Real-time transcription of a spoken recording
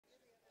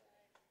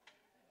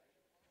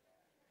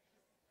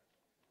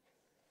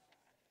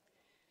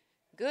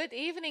Good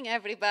evening,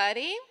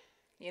 everybody.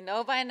 You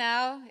know by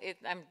now,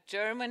 I'm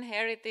German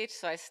heritage,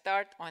 so I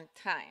start on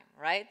time,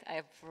 right?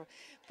 I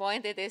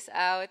pointed this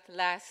out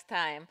last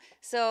time.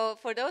 So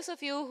for those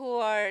of you who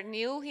are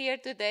new here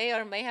today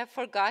or may have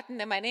forgotten,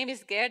 my name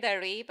is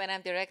Gerda Rieb, and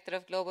I'm Director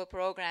of Global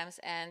Programs,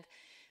 and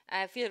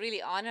I feel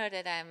really honored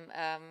that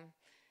I'm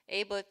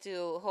able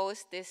to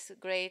host this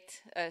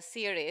great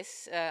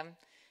series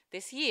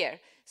this year.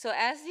 So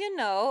as you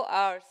know,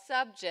 our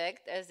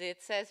subject, as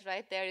it says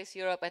right there, is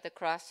Europe at a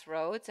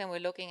crossroads, and we're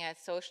looking at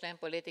social and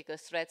political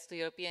threats to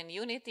European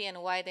unity and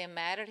why they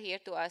matter here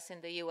to us in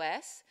the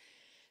US.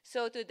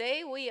 So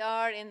today we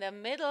are in the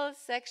middle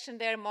section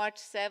there, March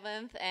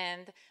 7th,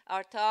 and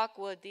our talk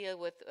will deal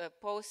with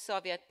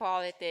post-Soviet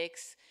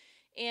politics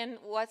in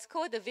what's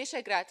called the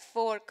Visegrad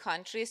Four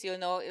countries.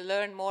 You'll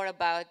learn more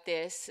about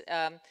this.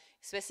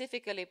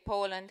 Specifically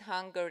Poland,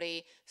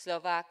 Hungary,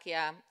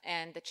 Slovakia,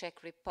 and the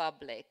Czech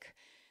Republic.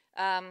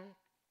 And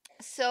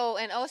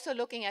also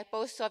looking at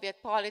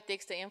post-Soviet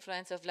politics, the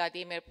influence of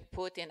Vladimir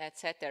Putin,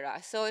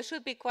 etc. So it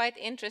should be quite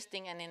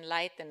interesting and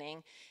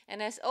enlightening.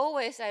 And as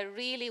always, I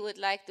really would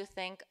like to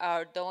thank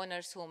our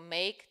donors who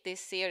make this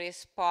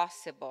series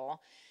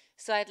possible.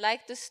 So I'd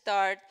like to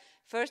start,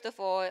 first of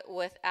all,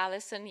 with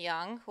Alison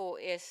Young, who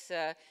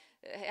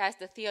has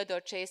the Theodore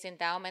Chase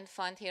Endowment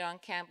Fund here on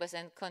campus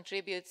and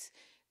contributes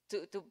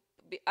to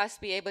us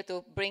be able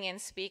to bring in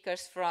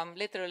speakers from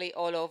literally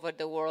all over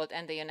the world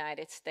and the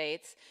United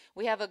States.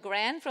 We have a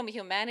grant from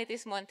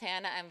Humanities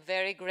Montana. I'm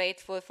very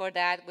grateful for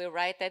that. We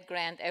write that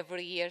grant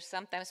every year.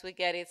 Sometimes we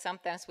get it,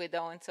 sometimes we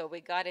don't. So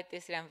we got it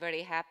this year. I'm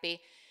very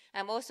happy.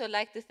 I'm also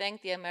like to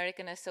thank the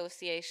American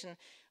Association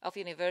of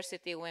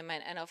University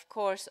Women and, of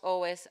course,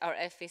 always our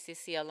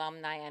FVCC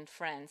alumni and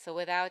friends. So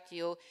without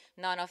you,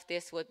 none of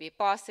this would be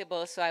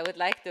possible. So I would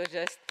like to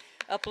just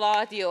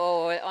applaud you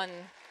all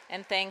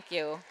and thank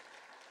you.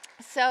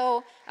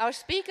 So our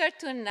speaker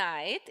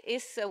tonight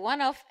is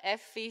one of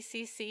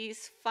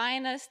FVCC's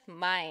finest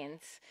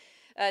minds.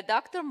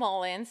 Dr.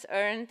 Mullins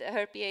earned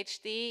her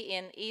PhD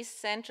in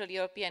East Central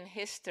European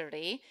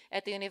History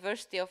at the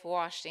University of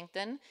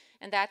Washington,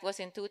 and that was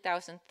in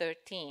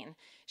 2013.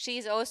 She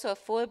is also a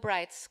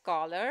Fulbright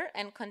scholar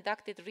and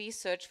conducted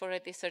research for a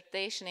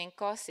dissertation in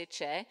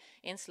Košice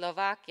in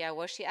Slovakia,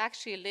 where she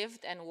actually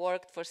lived and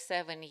worked for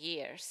 7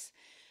 years.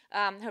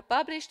 Her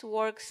published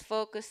works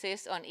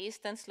focuses on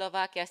Eastern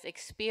Slovakia's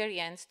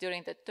experience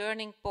during the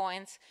turning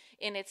points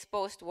in its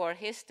post-war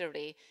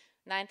history,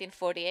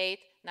 1948,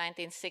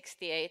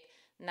 1968,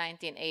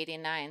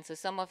 1989. So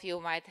some of you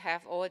might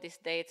have all these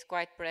dates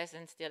quite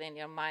present still in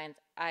your mind.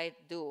 I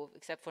do,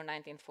 except for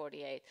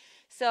 1948.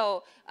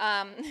 So,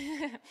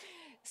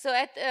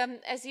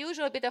 as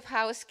usual, a bit of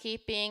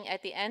housekeeping.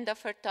 At the end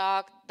of her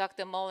talk,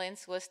 Dr.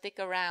 Mullins will stick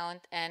around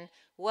and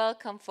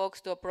welcome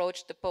folks to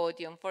approach the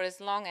podium for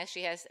as long as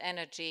she has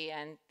energy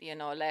and,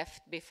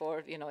 left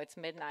before, it's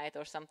midnight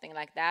or something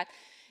like that.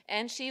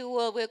 And she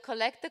will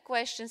collect the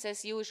questions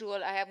as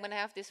usual. I'm going to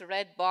have this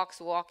red box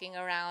walking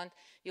around.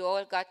 You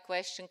all got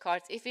question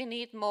cards. If you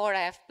need more,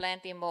 I have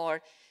plenty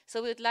more.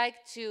 So we'd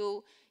like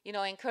to,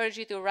 encourage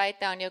you to write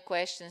down your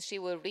questions. She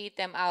will read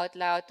them out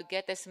loud to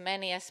get as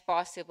many as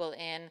possible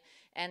in,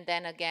 and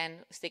then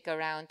again, stick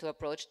around to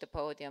approach the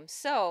podium.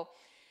 So,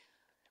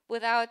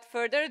 without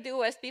further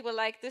ado, as people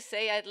like to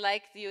say, I'd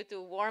like you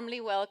to warmly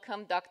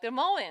welcome Dr.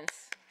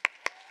 Mullins.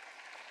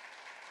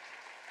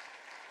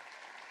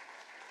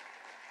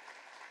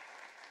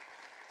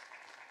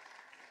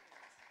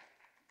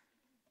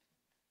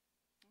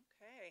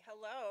 Okay,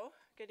 hello,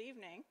 good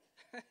evening.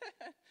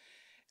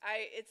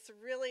 It's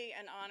really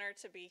an honor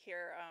to be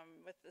here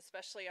with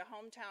especially a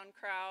hometown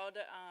crowd.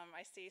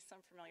 I see some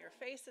familiar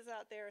faces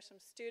out there, some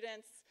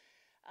students.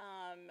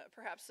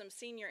 Perhaps some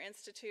Senior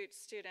Institute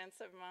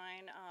students of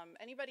mine.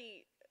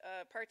 Anybody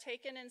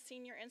partaken in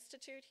Senior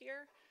Institute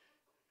here?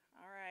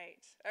 All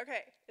right.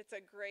 Okay. It's a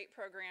great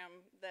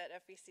program that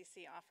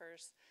FVCC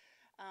offers.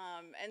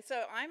 And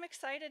so I'm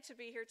excited to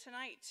be here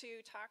tonight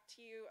to talk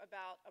to you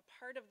about a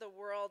part of the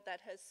world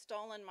that has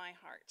stolen my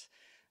heart.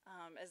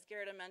 As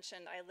Gerda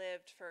mentioned, I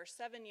lived for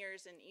 7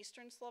 years in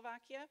eastern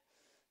Slovakia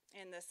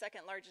in the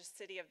second largest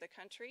city of the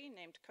country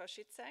named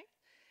Košice.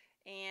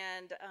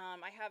 And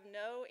I have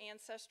no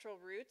ancestral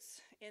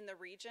roots in the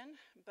region,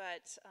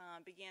 but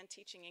began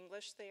teaching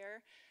English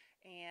there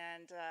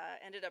and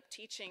ended up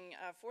teaching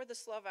for the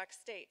Slovak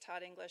state,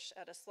 taught English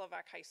at a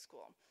Slovak high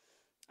school,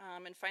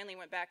 and finally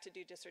went back to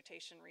do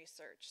dissertation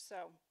research.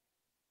 So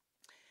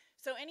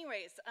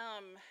anyways,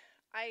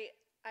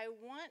 I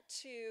want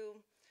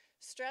to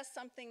stress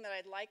something that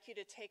I'd like you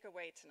to take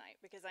away tonight,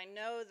 because I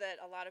know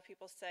that a lot of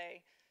people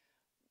say,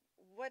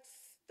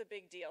 what's the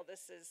big deal?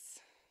 This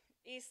is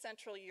East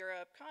Central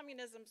Europe,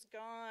 communism's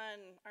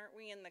gone, aren't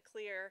we in the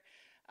clear?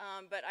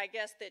 But I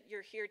guess that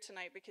you're here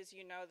tonight because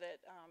you know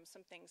that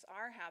some things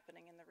are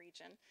happening in the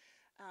region.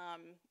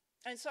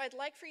 And so I'd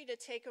like for you to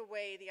take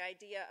away the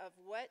idea of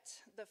what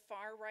the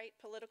far-right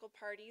political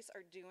parties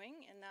are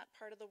doing in that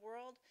part of the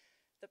world,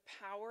 the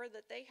power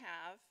that they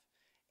have,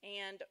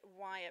 and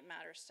why it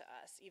matters to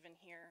us, even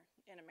here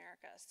in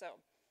America. So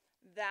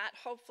that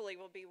hopefully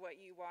will be what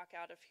you walk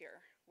out of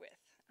here with.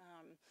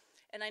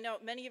 And I know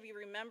many of you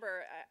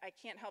remember, I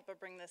can't help but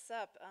bring this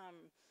up,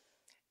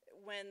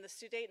 when the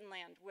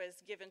Sudetenland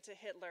was given to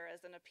Hitler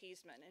as an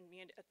appeasement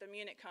at the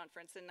Munich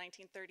conference in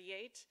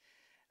 1938,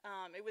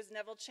 it was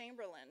Neville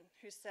Chamberlain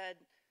who said,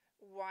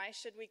 "Why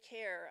should we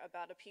care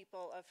about a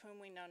people of whom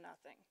we know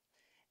nothing?"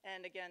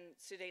 And again,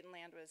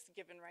 Sudetenland was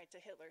given right to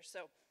Hitler.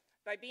 So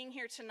by being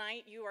here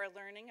tonight, you are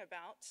learning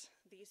about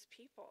these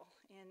people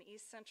in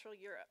East Central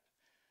Europe.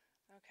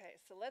 Okay,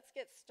 so let's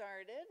get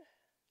started.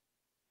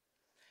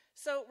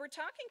 So we're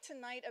talking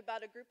tonight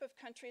about a group of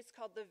countries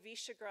called the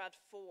Visegrad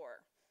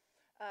Four,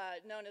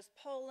 known as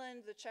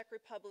Poland, the Czech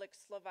Republic,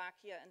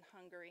 Slovakia, and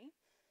Hungary.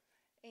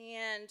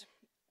 And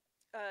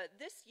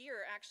this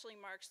year actually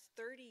marks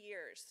 30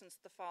 years since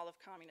the fall of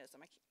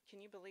communism.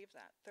 Can you believe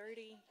that?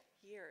 30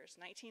 years,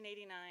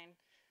 1989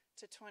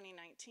 to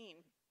 2019.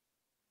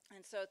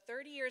 And so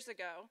 30 years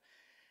ago,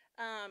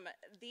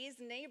 these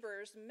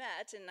neighbors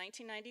met in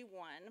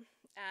 1991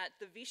 at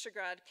the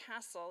Visegrad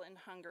Castle in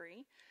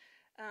Hungary,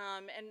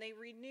 and they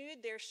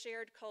renewed their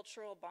shared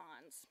cultural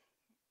bonds.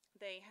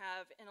 They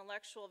have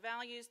intellectual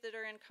values that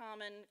are in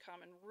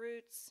common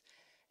roots,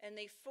 and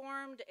they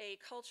formed a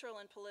cultural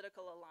and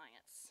political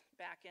alliance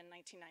back in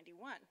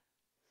 1991.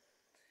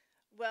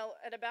 Well,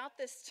 at about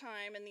this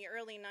time in the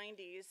early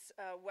 90s,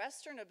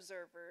 Western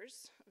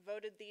observers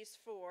voted these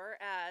four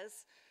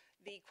as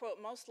the, quote,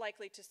 most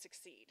likely to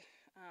succeed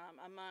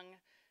among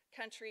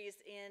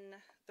countries in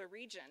the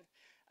region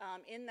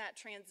in that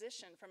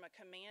transition from a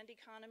command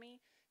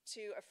economy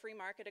to a free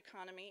market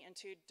economy and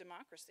to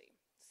democracy.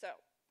 So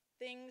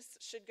things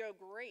should go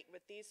great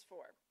with these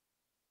four.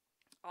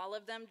 All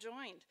of them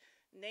joined.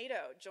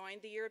 NATO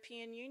joined the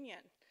European Union.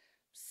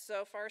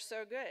 So far,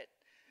 so good.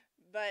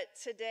 But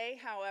today,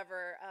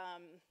 however,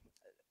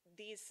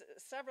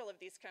 several of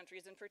these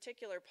countries, in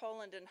particular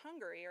Poland and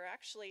Hungary, are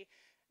actually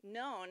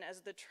known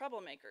as the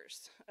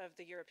troublemakers of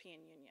the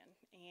European Union.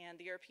 And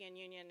the European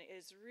Union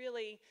is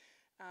really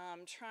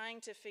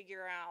trying to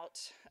figure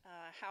out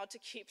how to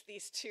keep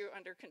these two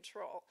under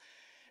control.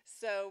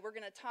 So we're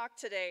going to talk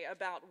today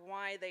about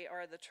why they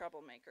are the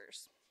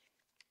troublemakers.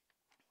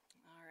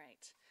 All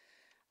right.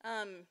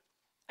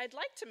 I'd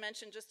like to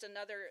mention just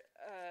another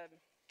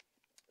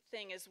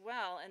thing as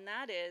well, and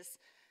that is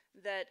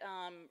that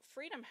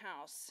Freedom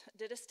House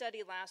did a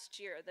study last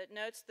year that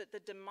notes that the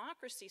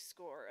democracy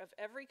score of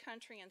every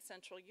country in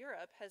Central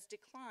Europe has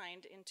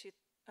declined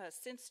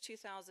since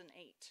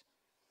 2008.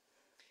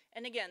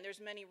 And again, there's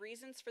many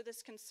reasons for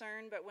this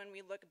concern, but when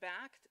we look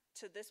back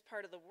to this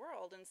part of the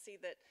world and see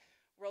that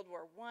World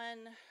War I,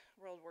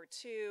 World War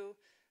II,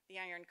 the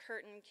Iron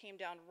Curtain came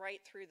down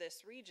right through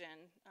this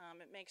region,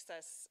 it makes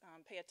us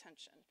pay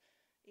attention,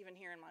 even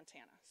here in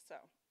Montana. So,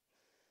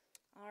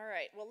 all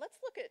right, well, let's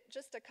look at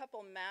just a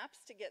couple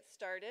maps to get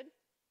started.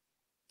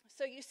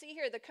 So you see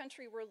here the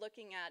country we're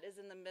looking at is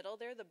in the middle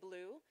there, the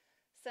blue,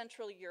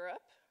 Central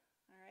Europe.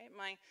 All right,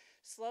 my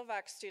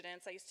Slovak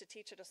students, I used to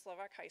teach at a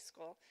Slovak high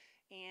school,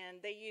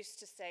 and they used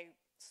to say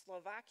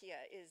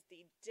Slovakia is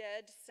the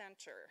dead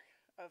center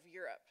of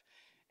Europe.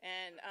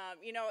 And,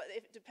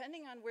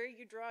 depending on where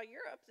you draw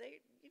Europe,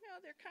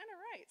 they're kind of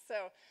right.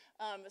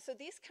 So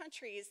these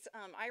countries,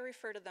 I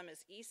refer to them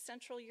as East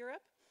Central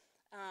Europe,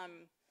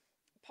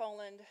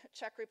 Poland,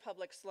 Czech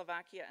Republic,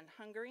 Slovakia, and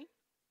Hungary.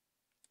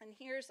 And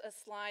here's a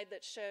slide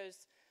that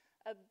shows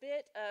a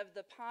bit of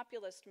the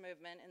populist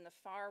movement in the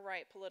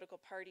far-right political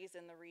parties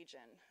in the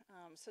region.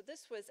 So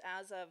this was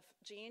as of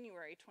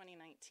January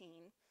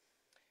 2019.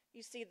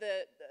 You see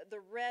the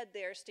red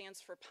there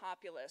stands for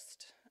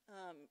populist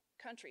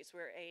countries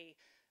where a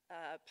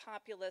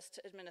populist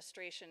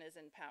administration is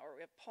in power.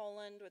 We have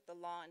Poland with the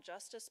Law and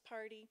Justice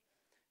Party,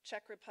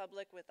 Czech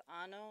Republic with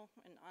ANO,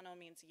 and ANO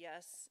means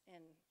yes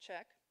in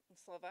Czech and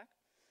Slovak.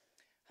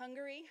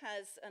 Hungary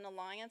has an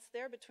alliance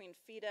there between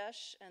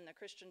Fidesz and the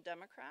Christian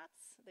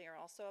Democrats. They are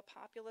also a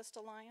populist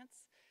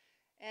alliance.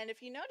 And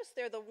if you notice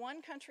there, the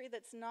one country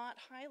that's not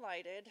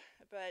highlighted,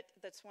 but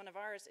that's one of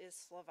ours, is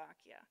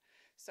Slovakia.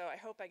 So I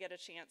hope I get a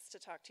chance to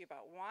talk to you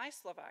about why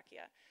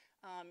Slovakia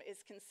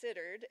is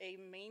considered a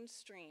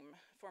mainstream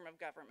form of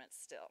government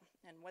still,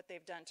 and what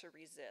they've done to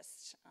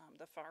resist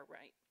the far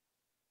right.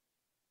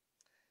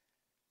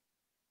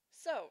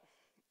 So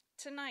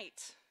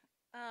tonight,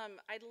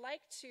 I'd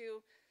like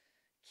to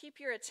keep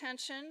your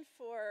attention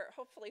for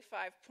hopefully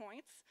 5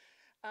 points.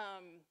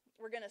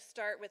 We're going to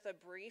start with a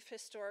brief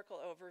historical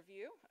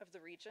overview of the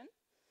region.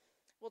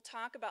 We'll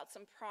talk about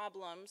some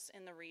problems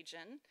in the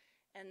region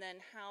and then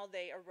how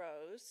they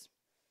arose,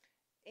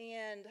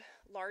 and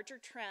larger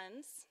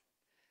trends,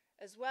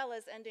 as well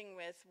as ending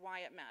with why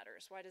it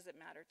matters. Why does it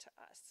matter to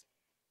us?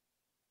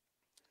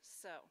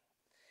 So,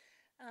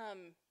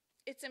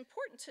 it's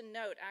important to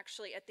note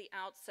actually at the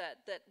outset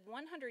that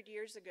 100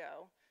 years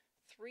ago,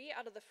 3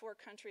 out of the 4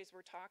 countries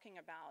we're talking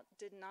about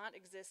did not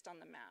exist on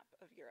the map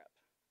of Europe.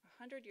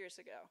 100 years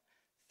ago,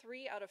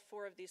 3 out of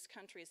 4 of these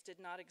countries did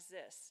not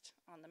exist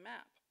on the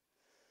map.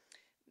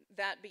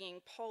 That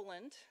being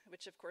Poland,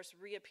 which of course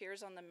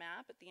reappears on the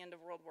map at the end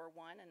of World War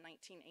I in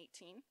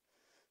 1918.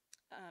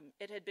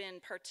 It had been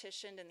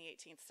partitioned in the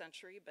 18th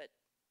century, but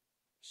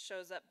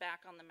shows up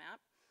back on the map.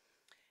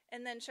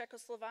 And then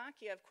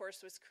Czechoslovakia, of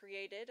course, was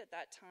created at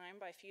that time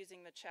by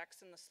fusing the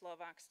Czechs and the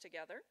Slovaks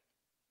together.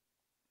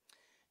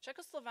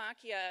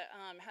 Czechoslovakia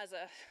has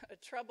a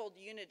troubled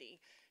unity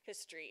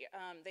history.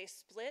 They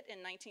split in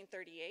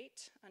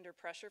 1938 under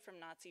pressure from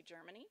Nazi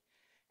Germany,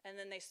 and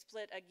then they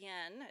split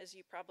again, as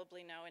you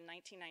probably know, in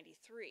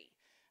 1993,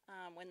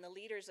 when the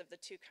leaders of the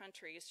two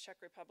countries, Czech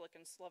Republic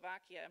and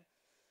Slovakia,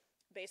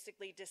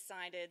 basically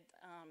decided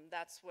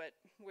that's what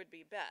would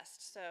be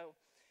best. So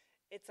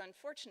it's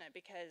unfortunate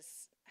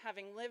because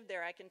having lived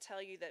there, I can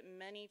tell you that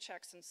many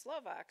Czechs and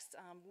Slovaks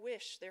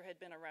wish there had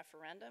been a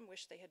referendum,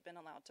 wish they had been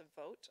allowed to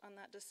vote on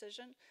that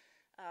decision,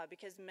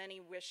 because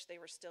many wish they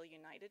were still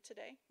united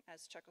today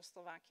as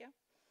Czechoslovakia.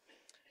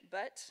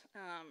 But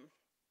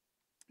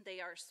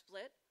they are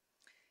split.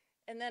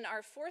 And then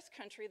our fourth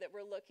country that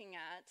we're looking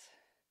at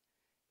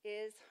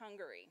is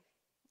Hungary.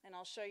 And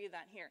I'll show you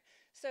that here.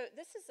 So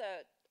this is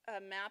a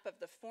map of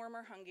the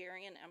former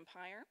Hungarian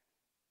Empire.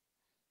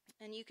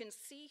 And you can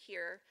see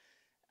here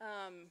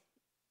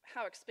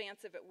how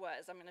expansive it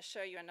was. I'm going to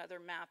show you another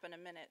map in a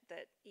minute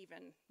that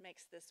even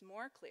makes this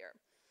more clear.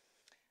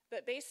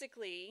 But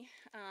basically,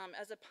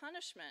 as a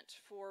punishment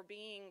for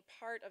being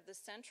part of the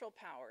Central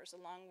Powers,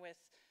 along with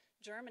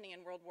Germany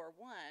in World War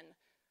I,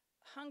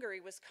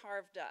 Hungary was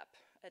carved up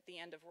at the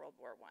end of World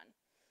War I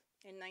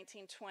in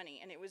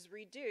 1920, and it was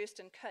reduced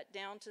and cut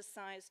down to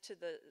size to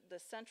the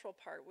central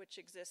part, which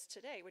exists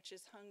today, which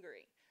is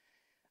Hungary.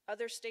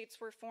 Other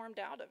states were formed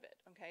out of it,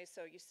 okay?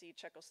 So you see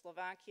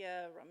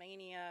Czechoslovakia,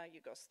 Romania,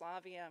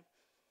 Yugoslavia.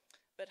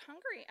 But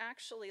Hungary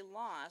actually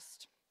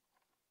lost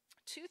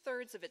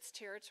 2/3 of its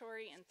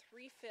territory and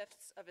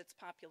 3/5 of its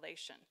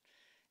population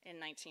in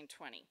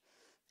 1920.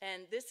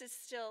 And this is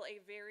still a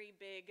very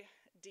big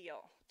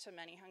deal to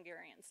many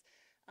Hungarians.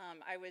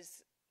 I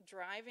was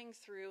driving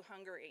through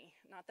Hungary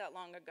not that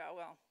long ago,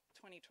 well,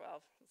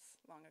 2012, it's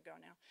long ago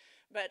now.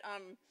 But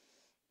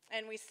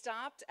and we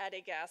stopped at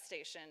a gas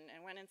station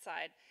and went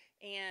inside,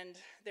 and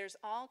there's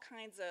all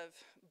kinds of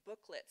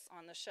booklets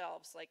on the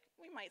shelves. Like,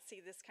 we might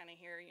see this kind of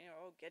here, you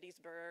know,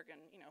 Gettysburg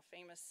and, you know,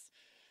 famous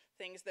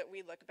things that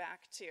we look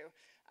back to.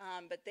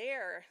 But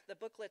there, the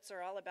booklets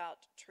are all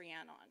about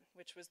Trianon,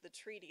 which was the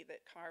treaty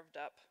that carved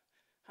up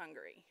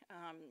Hungary.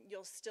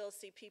 You'll still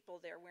see people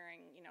there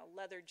wearing, you know,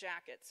 leather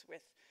jackets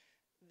with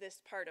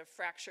this part of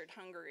fractured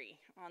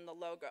Hungary on the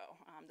logo.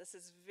 This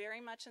is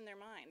very much in their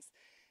minds.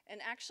 And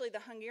actually,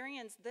 the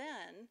Hungarians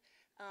then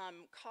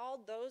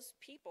called those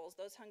peoples,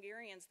 those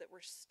Hungarians that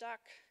were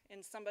stuck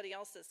in somebody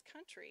else's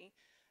country,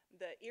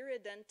 the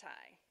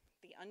irredentai,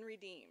 the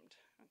unredeemed.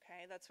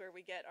 Okay, that's where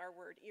we get our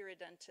word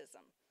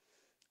irredentism.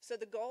 So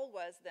the goal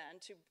was then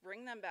to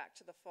bring them back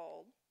to the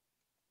fold,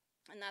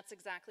 and that's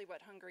exactly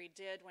what Hungary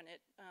did when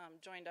it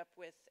joined up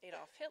with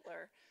Adolf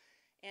Hitler,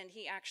 and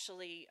he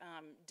actually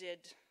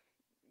did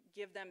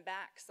give them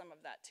back some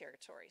of that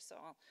territory.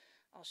 So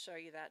I'll show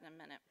you that in a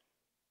minute.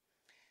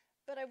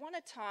 But I want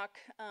to talk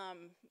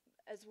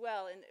as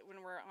well, and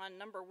when we're on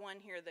number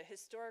one here, the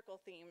historical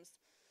themes,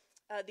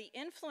 the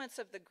influence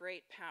of the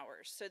great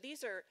powers. So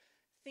these are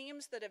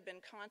themes that have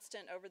been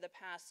constant over the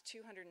past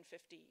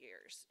 250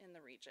 years in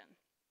the region.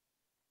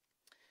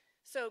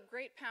 So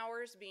great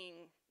powers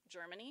being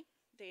Germany,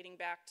 dating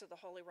back to the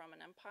Holy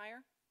Roman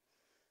Empire,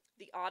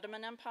 the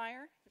Ottoman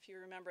Empire, if you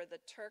remember the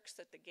Turks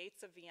at the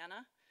gates of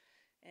Vienna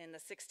in the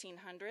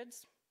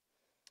 1600s,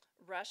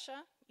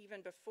 Russia,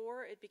 even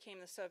before it became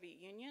the Soviet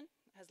Union,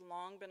 has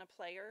long been a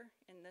player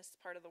in this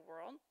part of the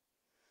world.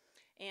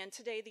 And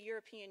today the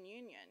European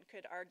Union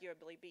could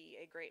arguably be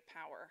a great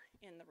power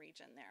in the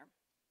region there.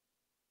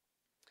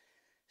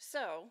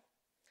 So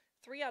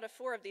 3 out of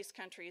 4 of these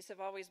countries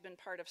have always been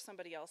part of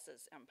somebody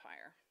else's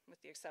empire,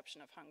 with the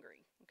exception of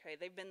Hungary. Okay,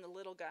 they've been the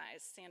little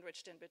guys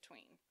sandwiched in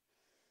between.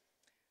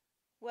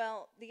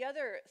 Well, the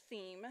other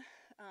theme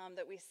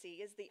that we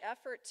see is the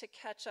effort to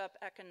catch up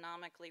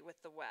economically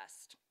with the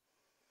West.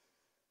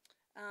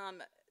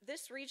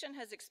 This region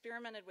has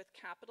experimented with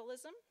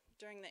capitalism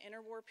during the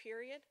interwar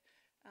period.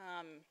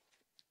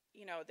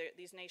 You know,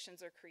 these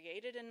nations are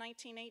created in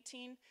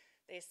 1918.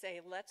 They say,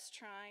 let's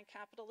try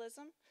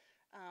capitalism.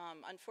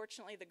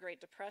 Unfortunately, the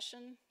Great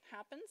Depression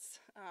happens,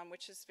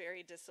 which is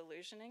very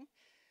disillusioning.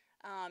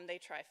 They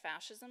try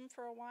fascism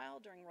for a while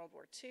during World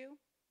War II.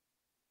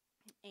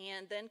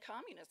 And then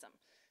communism.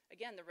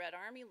 Again, the Red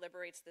Army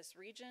liberates this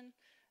region.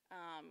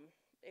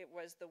 It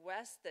was the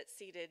West that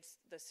ceded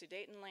the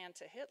Sudetenland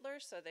to Hitler,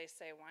 so they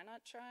say, why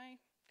not try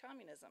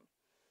communism?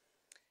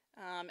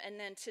 And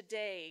then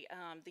today,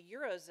 the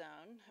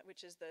Eurozone,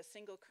 which is the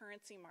single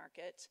currency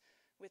market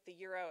with the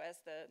euro as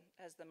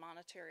the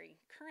monetary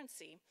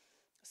currency,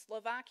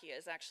 Slovakia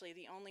is actually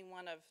the only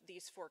one of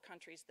these 4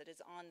 countries that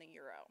is on the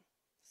euro.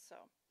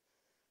 So,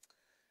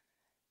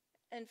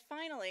 and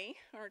finally,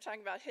 when we're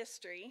talking about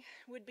history,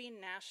 would be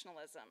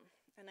nationalism.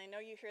 And I know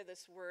you hear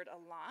this word a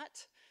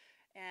lot,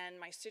 and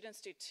my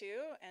students do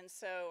too. And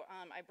so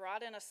I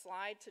brought in a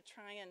slide to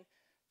try and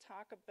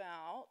talk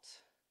about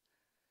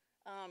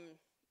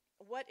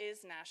what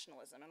is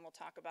nationalism? And we'll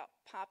talk about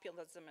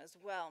populism as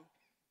well.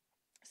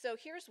 So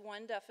here's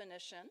one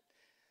definition.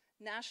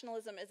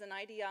 Nationalism is an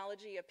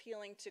ideology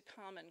appealing to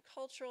common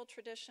cultural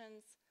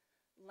traditions,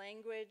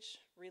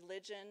 language,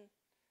 religion,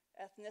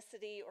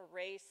 ethnicity or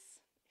race,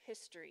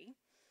 history,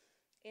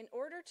 in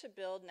order to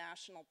build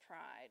national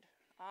pride,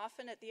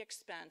 often at the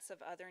expense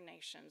of other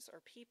nations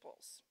or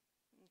peoples.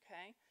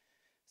 Okay?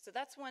 So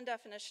that's one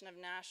definition of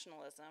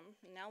nationalism.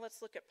 Now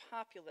let's look at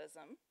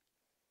populism.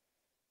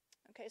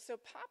 Okay, so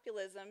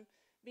populism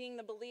being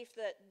the belief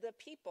that the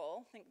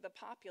people, think the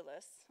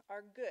populace,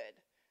 are good,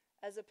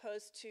 as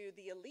opposed to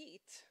the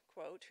elite,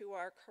 quote, who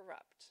are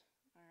corrupt.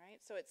 All right,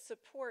 so it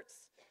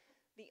supports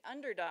the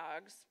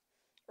underdogs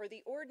or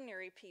the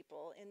ordinary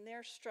people in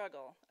their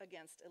struggle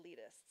against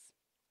elitists.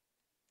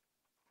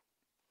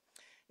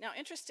 Now,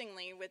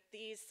 interestingly, with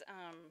these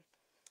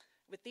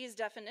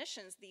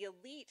definitions, the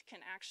elite can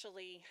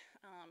actually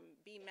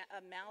be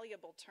a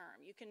malleable term.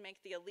 You can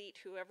make the elite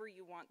whoever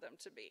you want them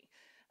to be.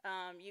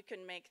 You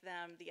can make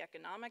them the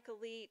economic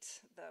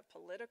elite, the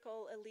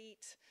political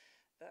elite,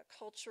 the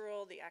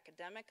cultural, the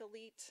academic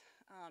elite,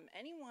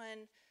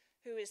 anyone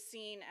who is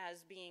seen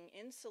as being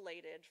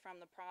insulated from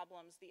the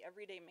problems the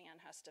everyday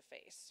man has to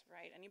face,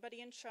 right?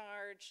 Anybody in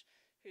charge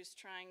who's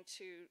trying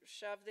to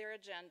shove their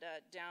agenda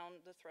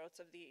down the throats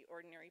of the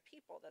ordinary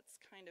people. That's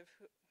kind of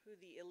who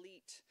the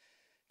elite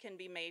can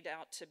be made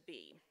out to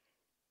be.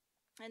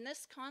 And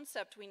this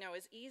concept, we know,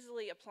 is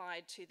easily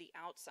applied to the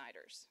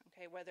outsiders,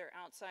 okay? Whether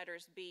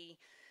outsiders be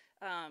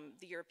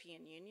the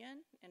European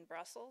Union in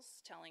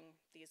Brussels telling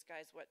these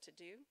guys what to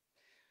do,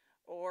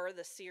 or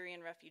the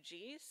Syrian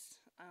refugees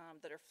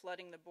that are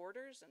flooding the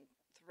borders and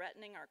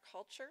threatening our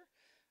culture,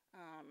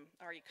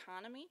 our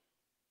economy.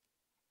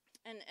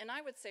 And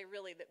I would say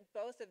really that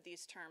both of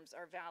these terms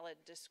are valid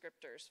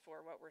descriptors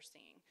for what we're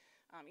seeing.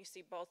 You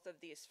see both of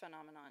these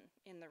phenomenon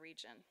in the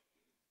region.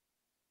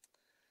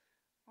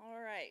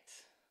 All right.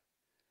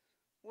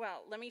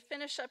 Well, let me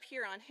finish up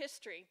here on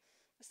history.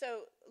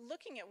 So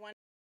looking at one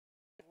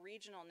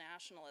regional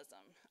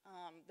nationalism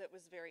that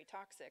was very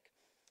toxic,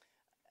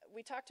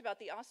 we talked about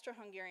the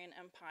Austro-Hungarian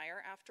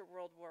Empire after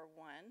World War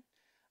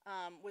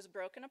I was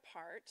broken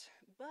apart,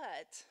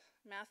 but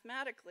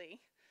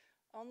mathematically,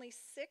 only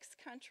 6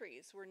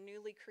 countries were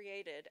newly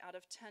created out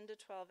of 10 to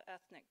 12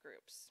 ethnic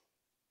groups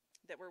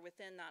that were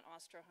within that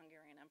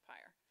Austro-Hungarian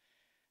Empire.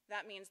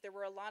 That means there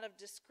were a lot of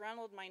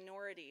disgruntled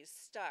minorities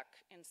stuck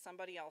in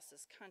somebody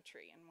else's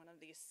country, in one of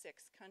these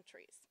 6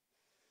 countries.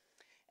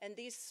 And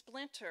these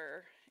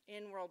splinter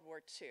in World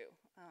War II.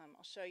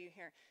 I'll show you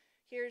here.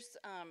 Here's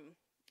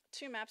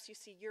 2 maps. You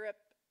see Europe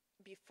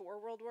before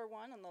World War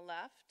I on the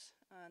left,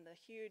 the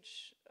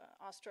huge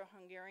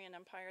Austro-Hungarian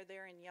Empire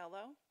there in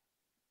yellow.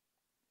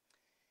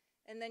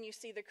 And then you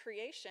see the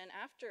creation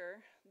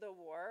after the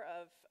war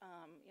of,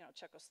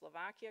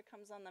 Czechoslovakia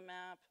comes on the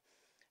map,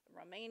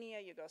 Romania,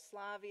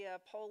 Yugoslavia,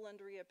 Poland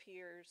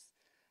reappears.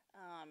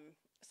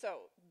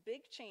 So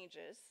big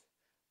changes,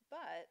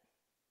 but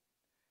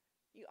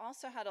you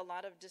also had a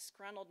lot of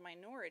disgruntled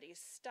minorities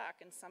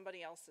stuck in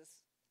somebody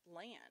else's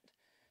land.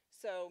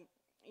 So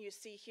you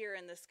see here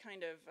in this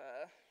kind of,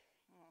 I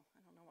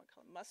don't know what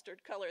color,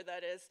 mustard color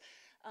that is,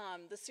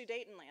 the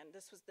Sudetenland.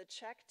 This was the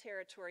Czech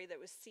territory that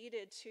was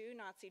ceded to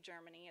Nazi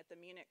Germany at the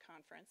Munich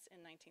Conference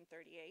in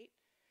 1938.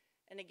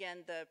 And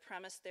again, the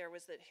premise there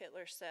was that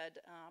Hitler said,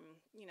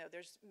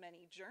 there's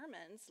many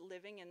Germans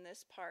living in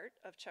this part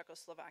of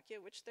Czechoslovakia,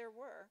 which there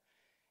were,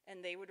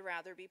 and they would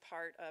rather be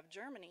part of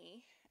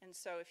Germany. And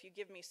so if you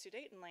give me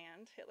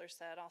Sudetenland, Hitler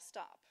said, I'll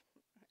stop.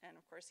 And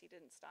of course, he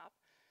didn't stop.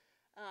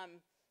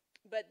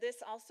 But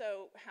this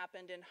also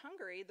happened in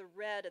Hungary, the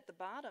red at the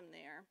bottom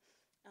there,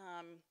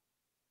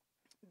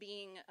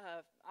 being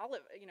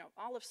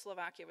all of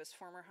Slovakia was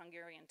former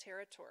Hungarian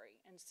territory.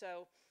 And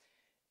so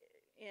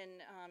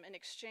in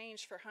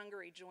exchange for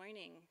Hungary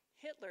joining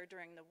Hitler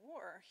during the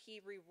war,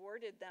 he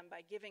rewarded them by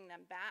giving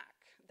them back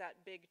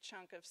that big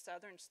chunk of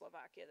southern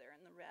Slovakia there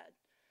in the red,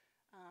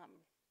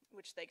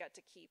 which they got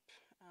to keep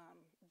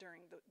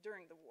during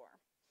the war.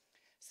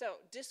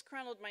 So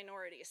disgruntled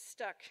minorities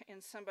stuck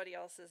in somebody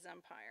else's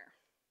empire.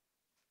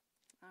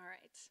 All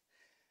right.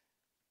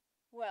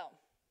 Well,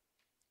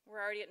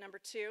 we're already at number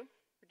 2.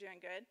 We're doing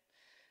good.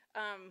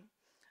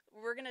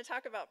 We're going to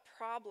talk about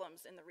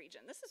problems in the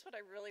region. This is what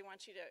I really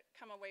want you to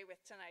come away with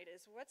tonight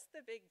is what's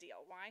the big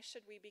deal? Why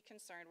should we be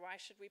concerned? Why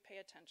should we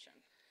pay attention?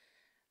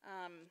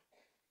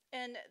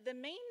 And the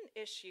main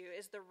issue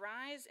is the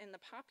rise in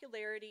the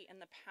popularity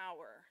and the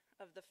power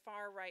of the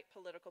far-right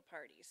political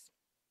parties.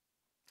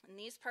 And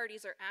these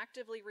parties are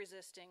actively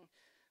resisting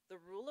the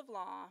rule of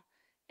law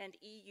and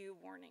EU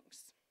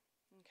warnings.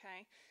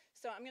 Okay,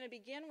 so I'm going to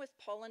begin with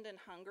Poland and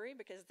Hungary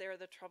because they're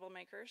the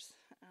troublemakers.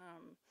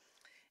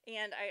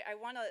 And I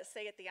want to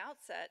say at the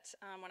outset,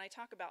 when I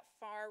talk about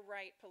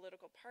far-right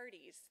political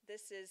parties,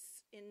 this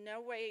is in no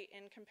way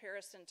in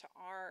comparison to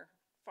our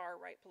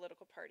far-right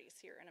political parties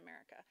here in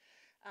America.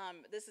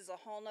 This is a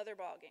whole nother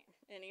ballgame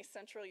in East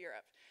Central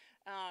Europe.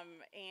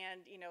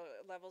 and, you know,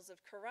 levels of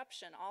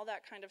corruption, all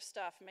that kind of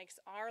stuff makes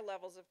our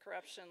levels of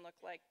corruption look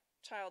like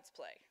child's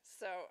play.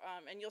 So,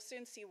 and you'll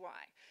soon see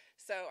why.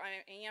 So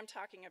I am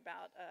talking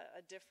about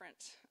a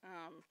different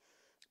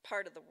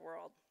part of the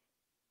world.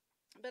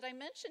 But I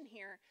mention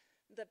here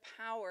the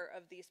power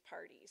of these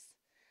parties.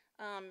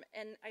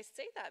 And I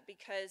say that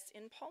because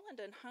in Poland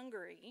and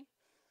Hungary,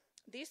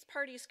 these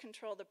parties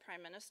control the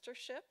prime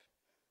ministership,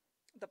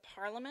 the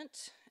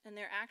parliament, and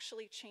they're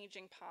actually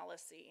changing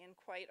policy in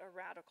quite a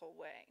radical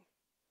way.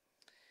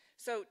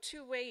 So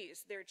 2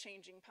 ways they're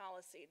changing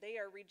policy. They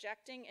are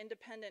rejecting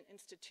independent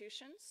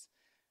institutions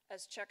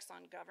as checks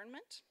on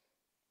government.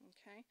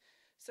 Okay?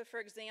 So for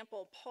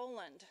example,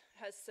 Poland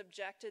has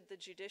subjected the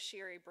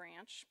judiciary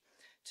branch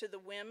to the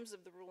whims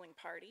of the ruling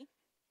party.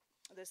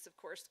 This, of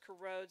course,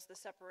 corrodes the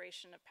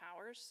separation of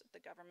powers at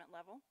the government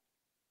level.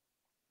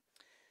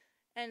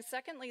 And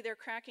secondly, they're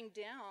cracking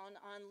down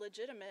on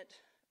legitimate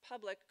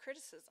public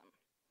criticism.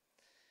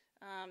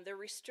 They're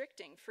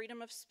restricting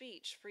freedom of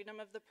speech, freedom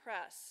of the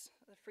press,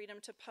 the freedom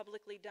to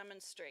publicly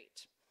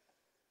demonstrate.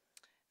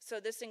 So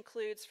this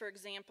includes, for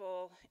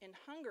example, in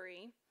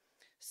Hungary,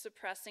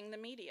 suppressing the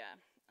media,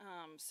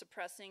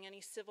 suppressing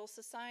any civil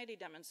society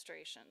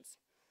demonstrations,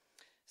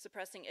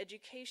 suppressing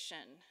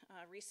education.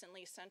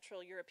 Recently,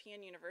 Central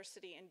European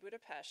University in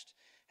Budapest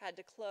had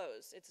to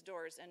close its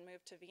doors and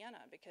move to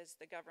Vienna because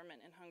the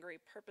government in Hungary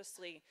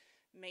purposely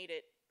made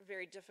it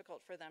very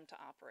difficult for them to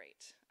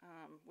operate,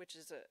 which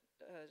is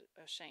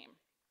a shame.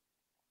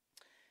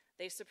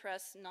 They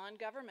suppress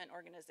non-government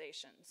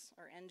organizations,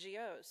 or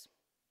NGOs.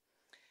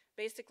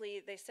 Basically,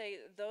 they say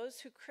those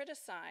who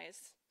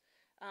criticize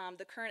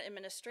the current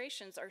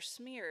administrations are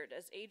smeared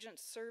as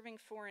agents serving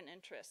foreign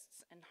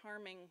interests and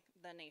harming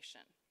the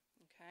nation.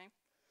 Okay?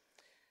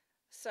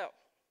 So,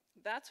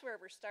 that's where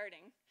we're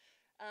starting.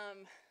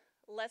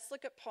 Let's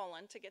look at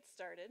Poland to get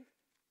started.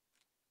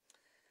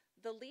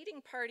 The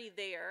leading party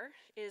there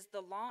is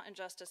the Law and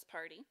Justice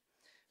Party,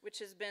 which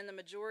has been the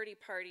majority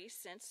party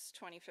since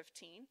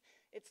 2015.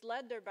 It's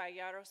led there by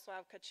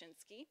Jarosław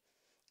Kaczynski,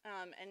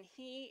 and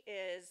he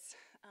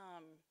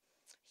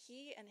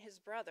and his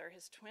brother,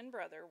 his twin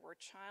brother, were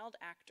child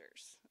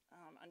actors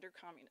under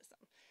communism.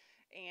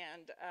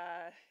 And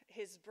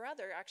his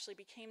brother actually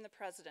became the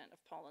president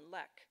of Poland,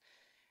 Lech.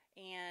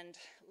 And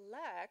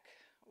Lech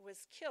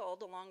was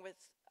killed along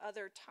with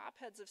other top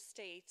heads of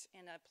state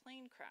in a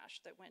plane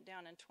crash that went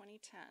down in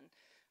 2010.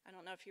 I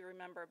don't know if you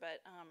remember, but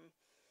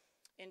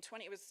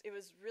it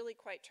was really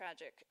quite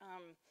tragic.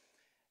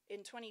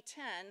 In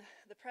 2010,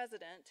 the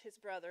president, his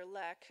brother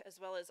Lech, as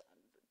well as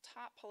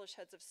top Polish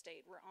heads of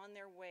state, were on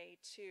their way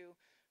to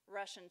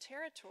Russian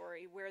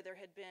territory where there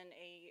had been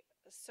a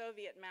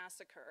Soviet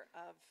massacre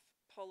of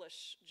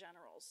Polish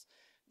generals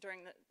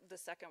during the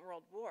Second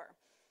World War.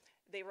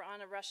 They were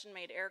on a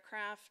Russian-made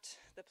aircraft.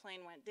 The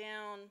plane went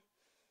down.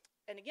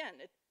 And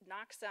again, it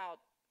knocks out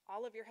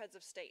all of your heads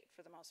of state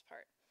for the most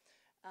part.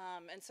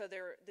 And so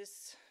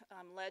this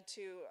led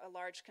to a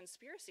large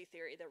conspiracy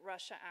theory that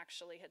Russia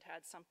actually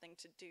had something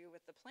to do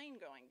with the plane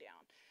going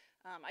down.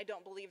 I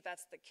don't believe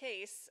that's the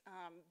case,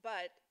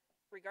 but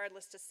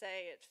regardless to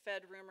say, it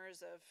fed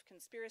rumors of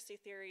conspiracy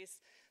theories.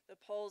 The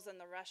Poles and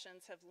the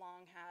Russians have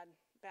long had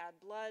bad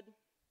blood.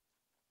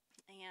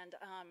 And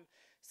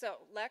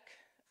so Lech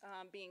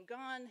being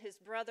gone, his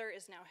brother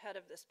is now head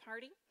of this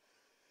party.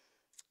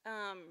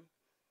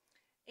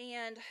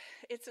 And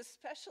it's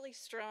especially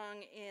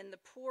strong in the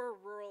poor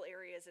rural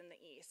areas in the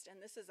east.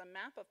 And this is a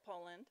map of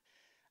Poland.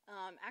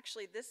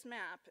 Actually, this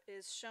map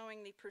is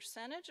showing the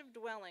percentage of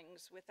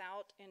dwellings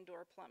without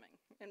indoor plumbing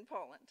in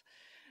Poland.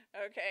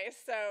 Okay,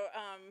 so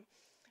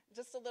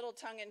just a little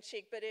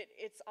tongue-in-cheek, but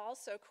it's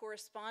also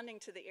corresponding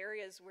to the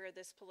areas where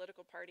this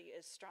political party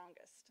is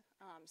strongest.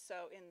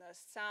 So in the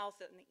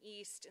south and the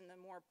east, in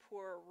the more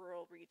poor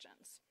rural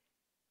regions.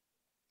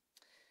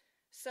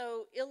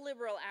 So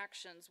illiberal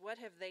actions, what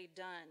have they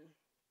done?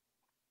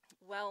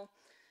 Well,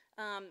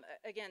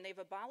 again, they've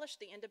abolished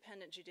the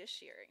independent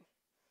judiciary.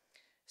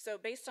 So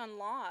based on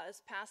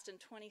laws passed in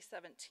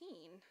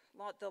 2017,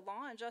 the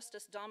Law and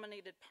Justice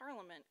dominated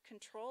parliament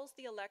controls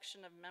the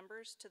election of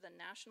members to the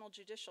National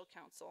Judicial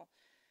Council,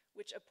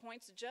 which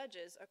appoints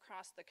judges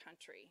across the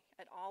country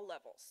at all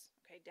levels,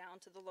 okay, down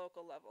to the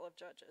local level of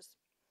judges.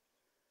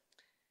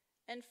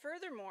 And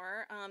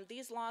furthermore,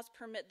 these laws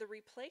permit the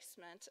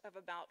replacement of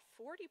about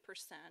 40%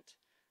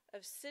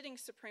 of sitting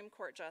Supreme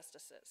Court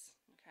justices,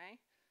 okay?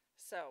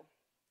 So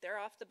they're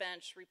off the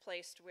bench,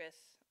 replaced with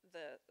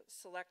the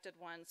selected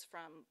ones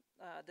from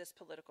this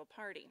political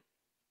party.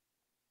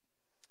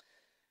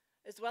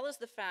 As well as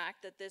the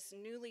fact that this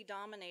newly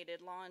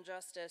dominated Law and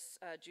Justice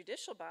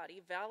judicial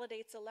body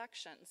validates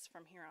elections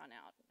from here on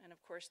out. And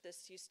of course,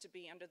 this used to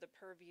be under the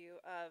purview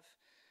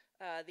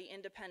of the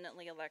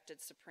independently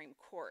elected Supreme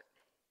Court.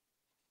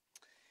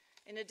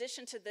 In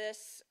addition to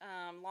this,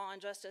 Law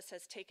and Justice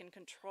has taken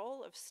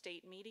control of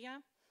state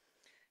media,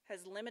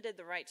 has limited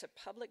the right to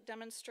public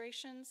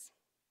demonstrations,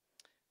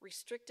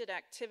 restricted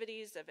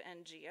activities of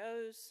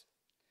NGOs,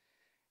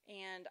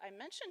 and I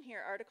mention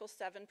here Article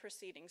 7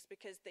 proceedings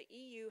because the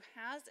EU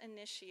has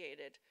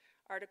initiated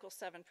Article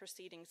 7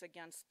 proceedings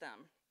against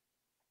them.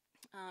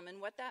 And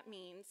what that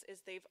means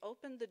is they've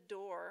opened the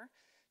door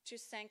to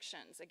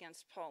sanctions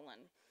against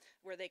Poland,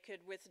 where they could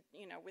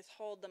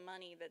withhold the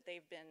money that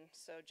they've been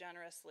so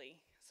generously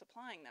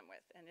supplying them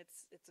with, and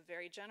it's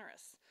very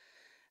generous.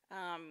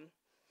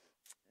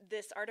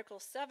 This Article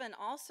 7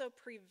 also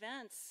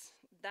prevents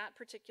that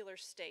particular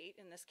state,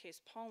 in this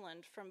case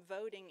Poland, from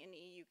voting in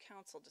EU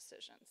Council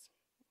decisions.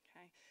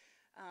 Okay,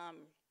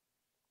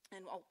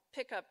 and I'll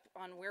pick up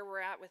on where we're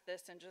at with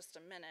this in just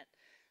a minute.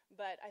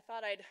 But I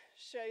thought I'd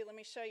show you, let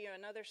me show you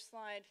another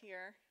slide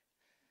here.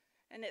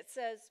 And it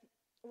says,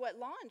 what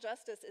Law and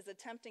Justice is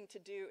attempting to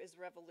do is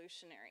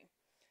revolutionary.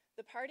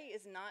 The party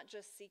is not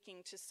just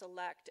seeking to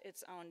select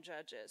its own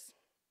judges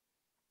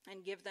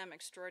and give them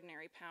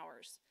extraordinary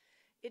powers.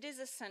 It is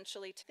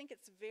essentially, I think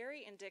it's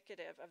very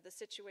indicative of the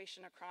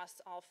situation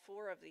across all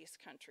 4 of these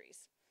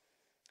countries.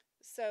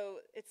 So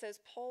it says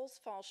polls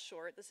fall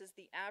short. This is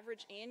the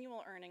average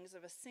annual earnings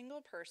of a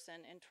single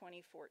person in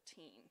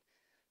 2014.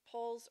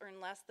 Poles earn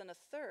less than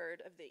 1/3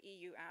 of the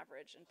EU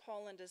average, and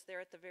Poland is there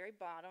at the very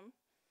bottom.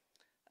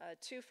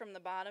 2 from the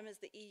bottom is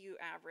the EU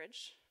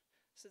average.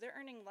 So they're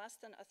earning less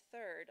than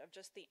 1/3 of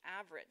just the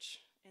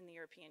average in the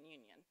European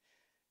Union.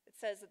 It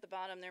says at the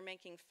bottom they're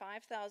making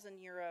 5,000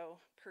 euro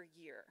per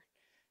year.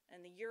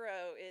 And the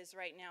euro is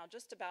right now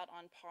just about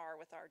on par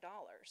with our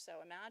dollar.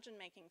 So imagine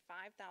making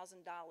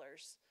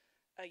 $5,000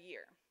 a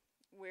year,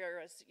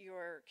 whereas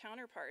your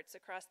counterparts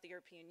across the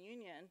European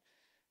Union,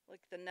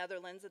 like the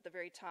Netherlands at the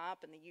very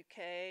top, and the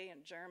UK,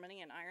 and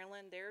Germany, and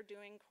Ireland, they're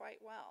doing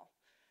quite well.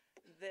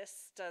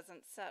 This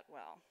doesn't set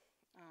well.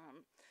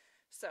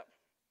 So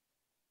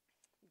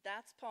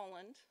that's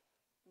Poland.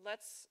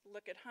 Let's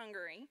look at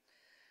Hungary.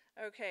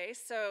 Okay,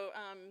 so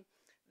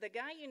the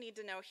guy you need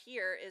to know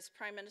here is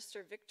Prime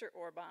Minister Viktor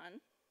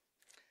Orban,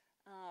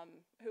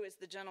 who is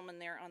the gentleman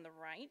there on the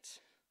right.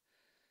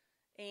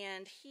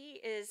 And he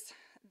is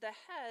the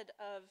head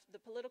of the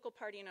political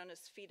party known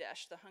as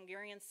Fidesz, the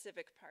Hungarian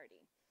Civic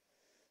Party.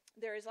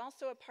 There is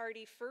also a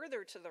party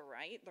further to the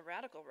right, the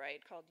radical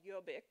right, called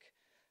Jobbik,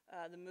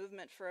 the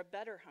Movement for a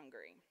Better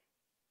Hungary.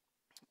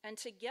 And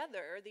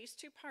together, these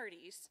 2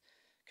 parties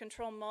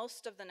control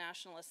most of the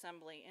National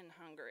Assembly in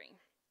Hungary.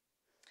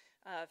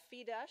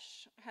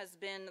 Fidesz has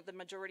been the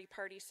majority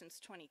party since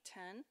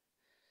 2010.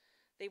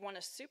 They won a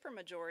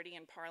supermajority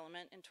in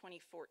parliament in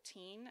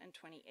 2014 and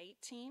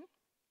 2018.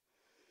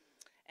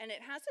 And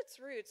it has its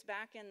roots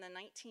back in the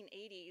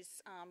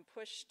 1980s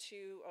push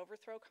to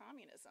overthrow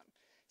communism.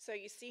 So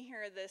you see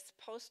here this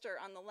poster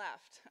on the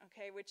left,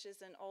 okay, which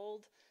is an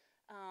old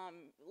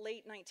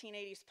late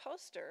 1980s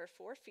poster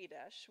for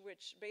Fidesz,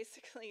 which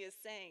basically is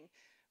saying,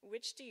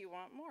 which do you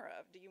want more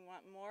of? Do you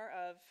want more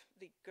of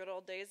the good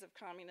old days of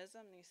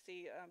communism? You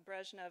see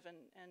Brezhnev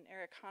and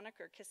Erich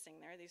Honecker kissing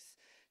there, these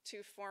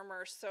 2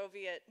 former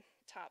Soviet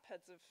top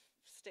heads of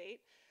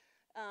state.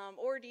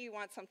 Or do you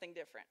want something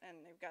different?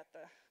 And they've got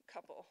the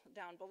couple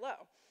down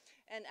below.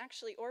 And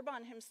actually,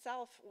 Orban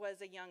himself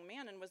was a young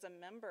man and was a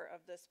member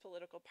of this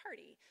political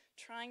party,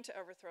 trying to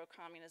overthrow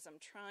communism,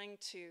 trying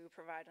to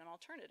provide an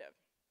alternative.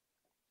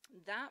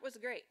 That was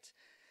great.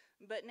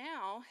 But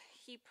now,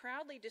 he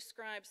proudly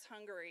describes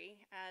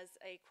Hungary as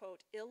a,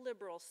 quote,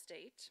 illiberal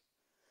state.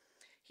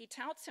 He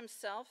touts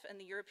himself and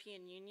the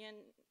European Union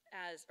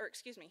as,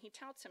 he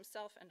touts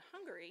himself and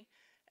Hungary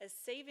as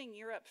saving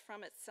Europe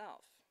from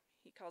itself.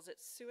 He calls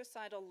it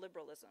suicidal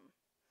liberalism.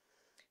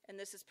 And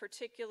this is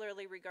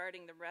particularly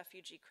regarding the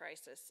refugee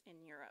crisis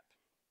in Europe.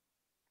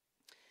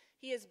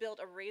 He has built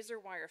a razor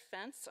wire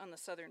fence on the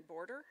southern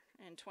border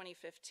in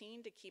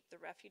 2015 to keep the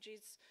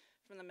refugees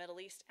from the Middle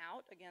East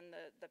out. Again,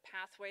 the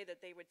pathway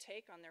that they would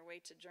take on their way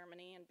to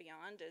Germany and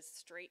beyond is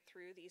straight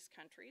through these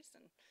countries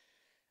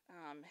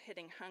and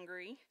hitting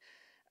Hungary.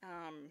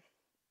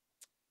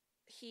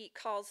 He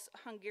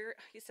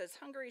says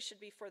Hungary should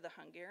be for the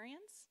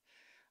Hungarians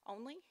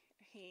only.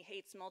 He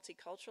hates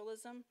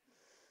multiculturalism.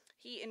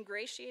 He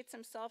ingratiates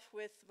himself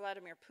with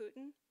Vladimir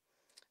Putin.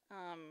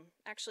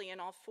 Actually, in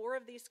all 4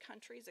 of these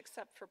countries,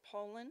 except for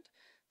Poland,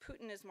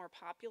 Putin is more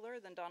popular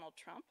than Donald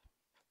Trump.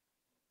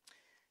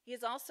 He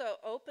is also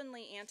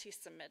openly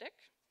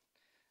anti-Semitic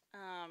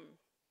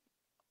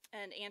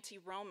and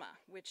anti-Roma,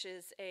 which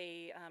is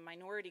a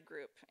minority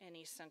group in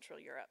East Central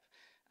Europe.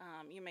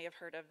 You may have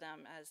heard of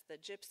them as the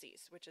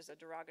gypsies, which is a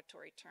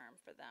derogatory term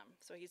for them.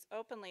 So he's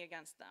openly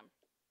against them.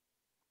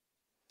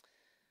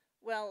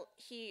 Well,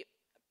 he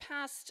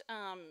passed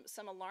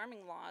some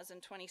alarming laws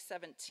in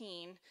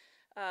 2017,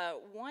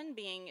 one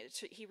being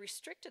he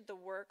restricted the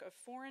work of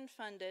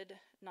foreign-funded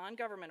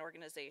non-government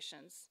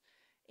organizations,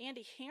 and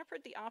he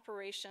hampered the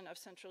operation of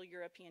Central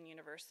European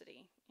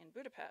University in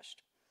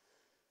Budapest.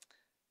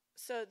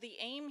 So the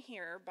aim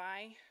here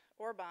by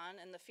Orban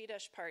and the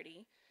Fidesz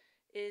party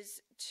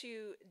is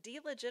to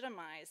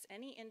delegitimize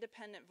any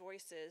independent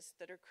voices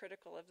that are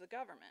critical of the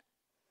government.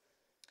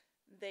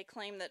 They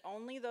claim that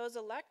only those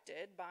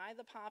elected by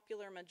the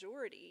popular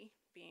majority,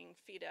 being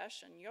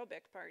Fidesz and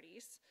Jobbik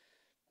parties,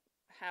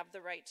 have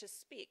the right to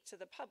speak to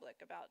the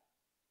public about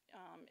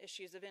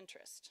issues of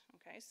interest.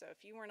 Okay, so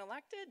if you weren't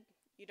elected,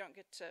 you don't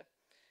get to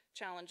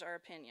challenge our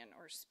opinion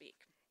or speak.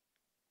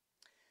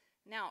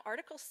 Now,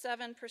 Article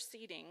 7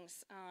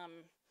 proceedings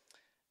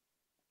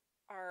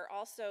are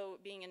also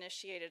being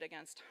initiated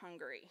against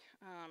Hungary.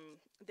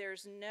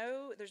 There's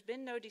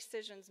been no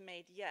decisions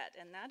made yet,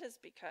 and that is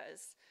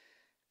because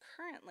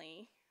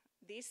currently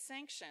these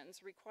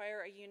sanctions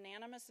require a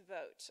unanimous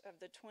vote of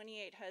the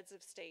 28 heads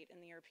of state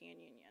in the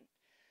European Union.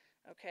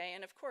 Okay,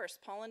 and of course,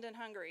 Poland and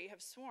Hungary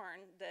have sworn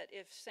that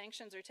if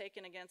sanctions are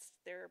taken against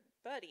their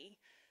buddy,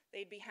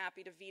 they'd be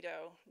happy to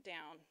veto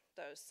down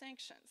those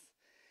sanctions.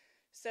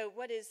 So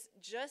what is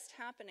just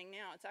happening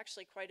now, it's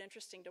actually quite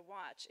interesting to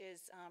watch,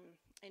 is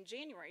in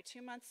January,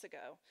 2 months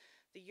ago,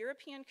 the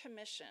European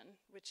Commission,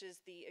 which is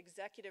the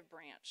executive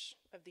branch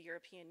of the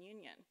European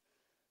Union,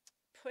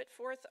 put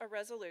forth a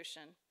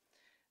resolution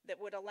that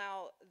would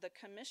allow the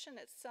Commission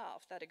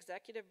itself, that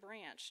executive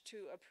branch,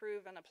 to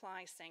approve and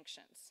apply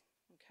sanctions.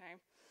 Okay,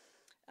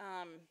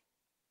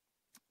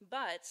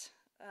 but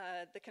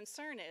the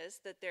concern is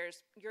that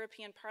there's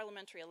European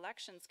parliamentary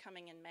elections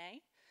coming in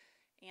May,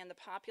 and the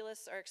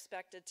populists are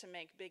expected to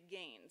make big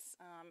gains.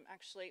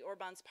 Actually,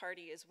 Orban's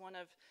party is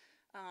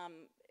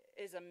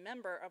is a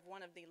member of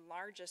one of the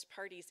largest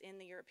parties in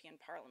the European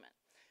Parliament.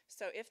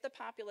 So if the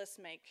populists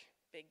make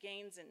big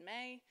gains in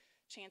May,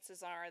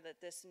 chances are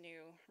that this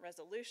new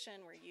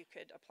resolution where you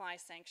could apply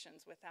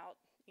sanctions without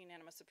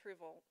unanimous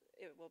approval,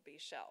 it will be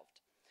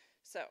shelved.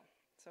 So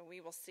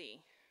we will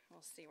see.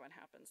 We'll see what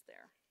happens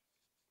there.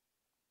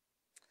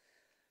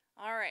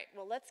 All right,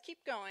 well, let's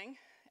keep going,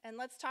 and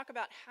let's talk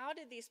about how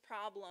did these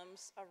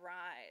problems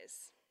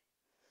arise.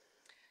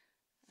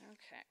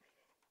 Okay,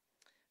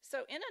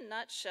 so in a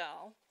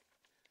nutshell,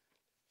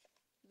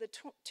 the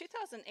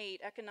 2008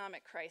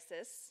 economic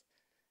crisis,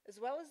 as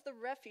well as the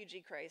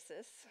refugee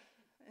crisis,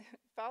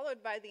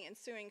 followed by the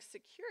ensuing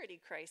security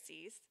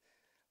crises,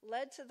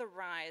 led to the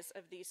rise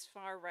of these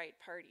far-right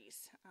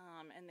parties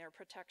and their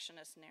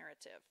protectionist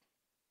narrative.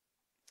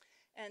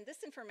 And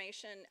this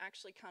information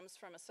actually comes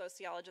from a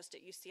sociologist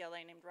at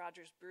UCLA named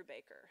Rogers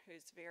Brubaker,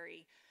 who's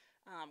very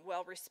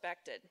well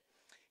respected.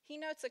 He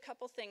notes a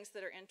couple things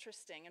that are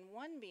interesting, and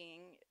one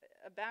being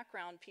a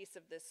background piece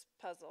of this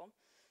puzzle,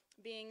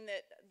 being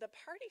that the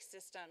party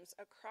systems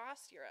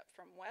across Europe,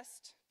 from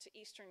West to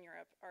Eastern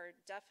Europe, are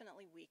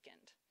definitely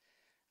weakened.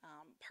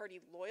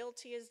 Party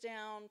loyalty is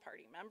down,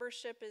 party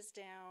membership is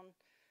down.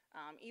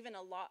 Even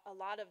a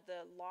lot of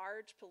the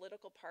large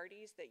political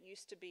parties that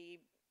used to be,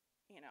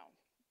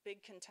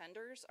 big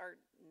contenders are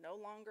no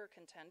longer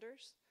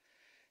contenders.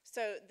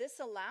 So this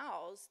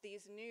allows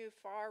these new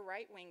far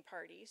right-wing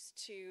parties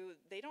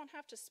they don't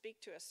have to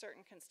speak to a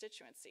certain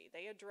constituency.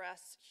 They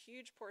address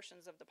huge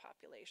portions of the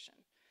population.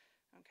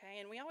 Okay,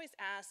 and we always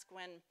ask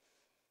when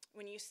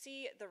you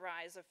see the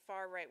rise of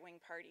far right-wing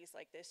parties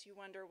like this, you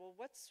wonder, well,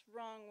 what's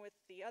wrong with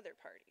the other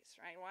parties,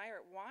 right?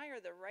 Why are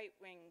the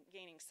right-wing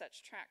gaining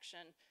such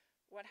traction?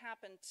 What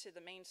happened to the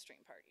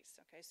mainstream parties?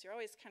 Okay, so you're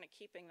always kind of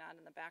keeping that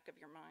in the back of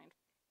your mind.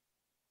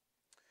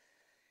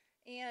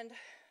 And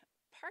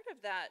part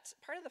of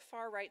the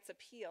far right's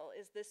appeal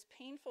is this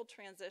painful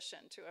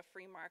transition to a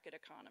free market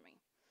economy.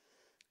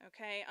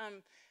 Okay,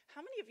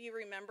 how many of you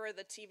remember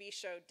the TV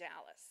show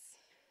Dallas?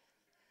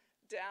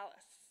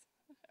 Dallas.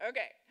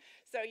 Okay,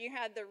 so you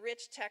had the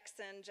rich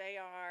Texan,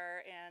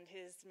 JR, and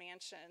his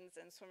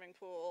mansions and swimming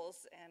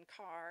pools and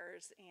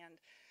cars. And,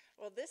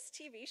 well, this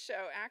TV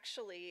show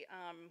actually,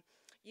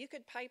 you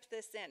could pipe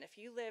this in. If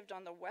you lived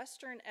on the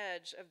western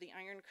edge of the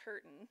Iron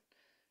Curtain,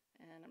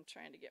 and I'm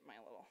trying to get my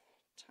little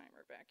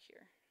timer back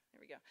here. There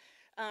we go.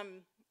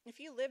 If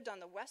you lived on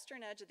the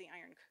western edge of the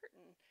Iron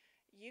Curtain,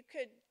 you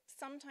could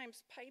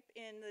sometimes pipe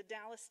in the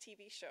Dallas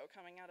TV show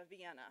coming out of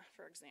Vienna,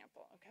 for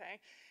example, okay?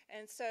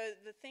 And so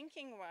the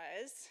thinking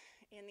was,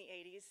 in the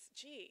 80s,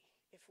 gee,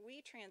 if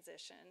we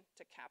transition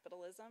to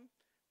capitalism,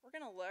 we're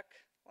gonna look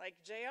like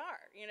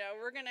JR.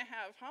 We're gonna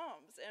have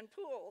homes and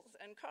pools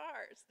and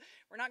cars.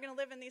 We're not gonna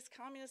live in these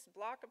communist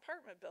block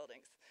apartment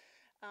buildings.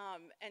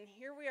 And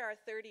here we are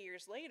 30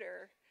 years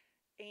later,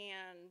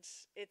 and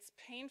it's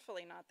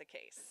painfully not the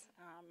case.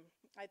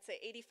 I'd say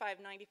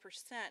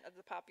 85–90% of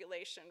the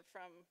population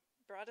from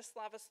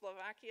Bratislava,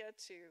 Slovakia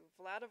to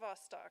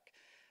Vladivostok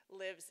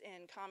lives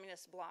in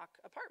communist block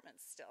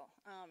apartments still.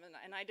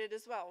 And I did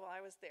as well while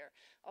I was there.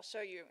 I'll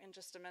show you in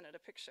just a minute a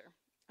picture.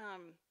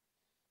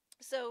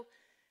 So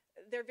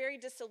they're very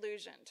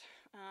disillusioned.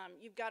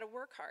 You've got to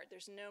work hard.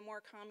 There's no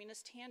more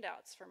communist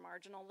handouts for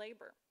marginal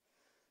labor.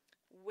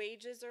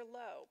 Wages are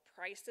low,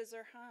 prices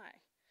are high.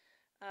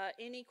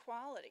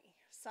 Inequality.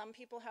 Some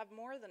people have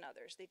more than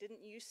others. They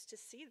didn't used to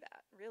see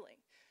that,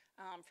 really.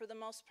 For the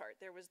most part,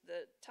 there was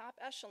the top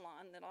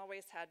echelon that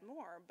always had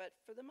more, but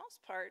for the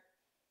most part,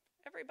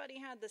 everybody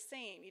had the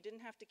same. You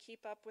didn't have to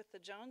keep up with the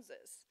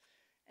Joneses.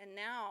 And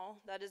now,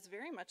 that is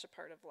very much a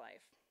part of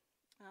life.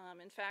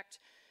 In fact,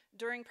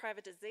 during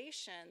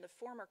privatization, the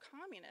former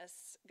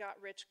communists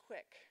got rich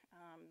quick.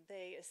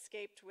 They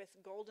escaped with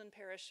golden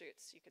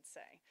parachutes, you could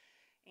say.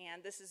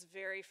 And this is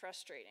very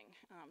frustrating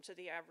to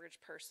the average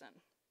person.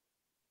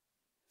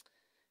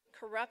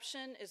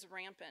 Corruption is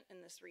rampant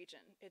in this region.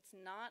 It's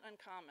not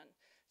uncommon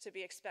to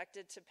be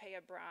expected to pay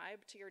a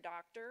bribe to your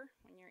doctor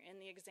when you're in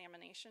the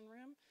examination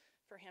room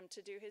for him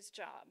to do his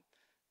job.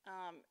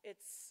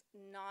 It's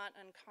not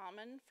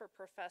uncommon for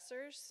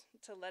professors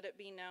to let it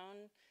be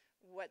known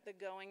what the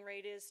going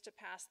rate is to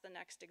pass the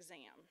next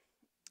exam.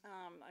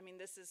 I mean,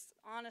 this is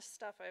honest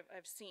stuff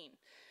I've seen.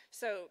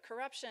 So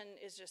corruption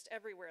is just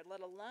everywhere,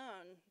 let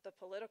alone the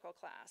political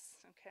class,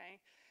 okay?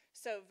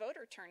 So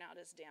voter turnout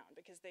is down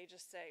because they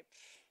just say,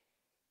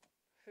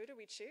 who do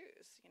we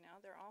choose? You know,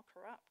 they're all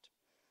corrupt.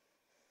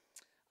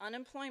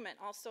 Unemployment,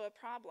 also a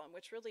problem,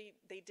 which really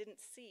they didn't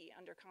see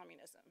under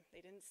communism.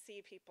 They didn't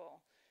see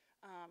people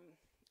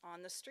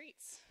on the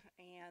streets.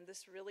 And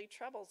this really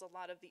troubles a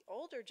lot of the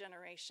older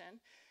generation,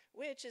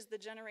 which is the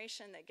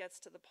generation that gets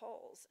to the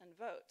polls and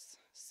votes.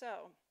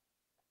 So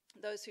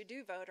those who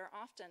do vote are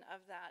often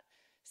of that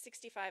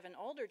 65 and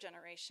older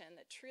generation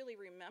that truly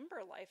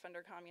remember life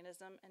under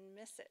communism and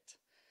miss it.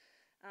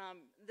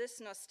 This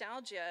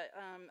nostalgia,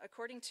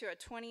 according to a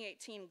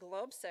 2018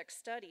 GlobeSec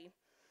study,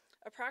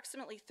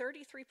 approximately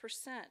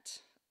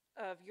 33%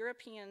 of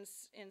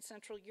Europeans in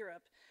Central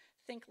Europe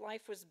think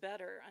life was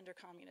better under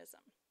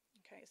communism.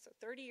 Okay, so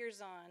 30 years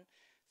on,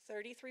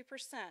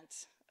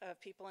 33% of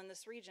people in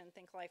this region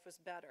think life was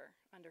better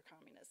under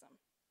communism.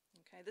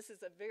 Okay, this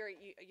is a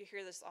very, you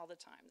hear this all the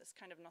time, this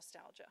kind of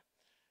nostalgia.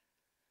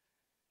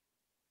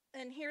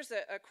 And here's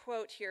a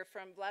quote here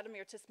from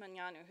Vladimir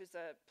Putin, who's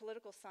a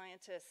political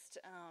scientist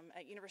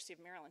at University of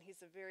Maryland.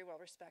 He's a very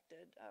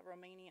well-respected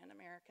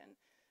Romanian-American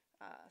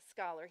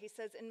scholar. He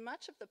says, in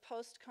much of the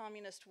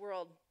post-communist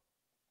world,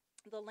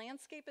 the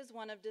landscape is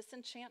one of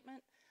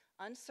disenchantment,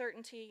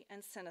 uncertainty,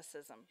 and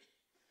cynicism.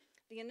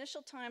 The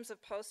initial times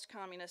of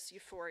post-communist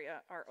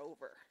euphoria are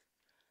over.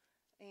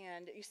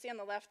 And you see on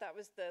the left, that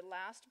was the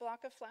last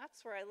block of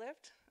flats where I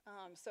lived.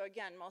 So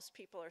again, most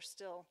people are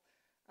still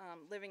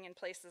living in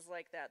places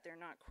like that. They're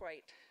not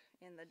quite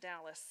in the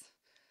Dallas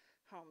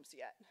homes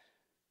yet.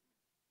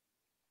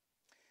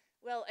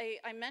 Well,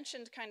 I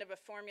mentioned kind of a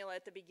formula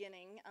at the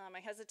beginning. I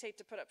hesitate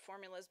to put up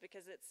formulas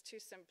because it's too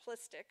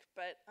simplistic,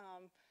 but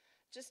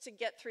just to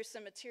get through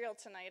some material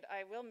tonight,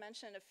 I will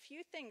mention a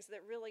few things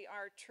that really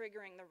are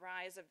triggering the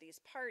rise of these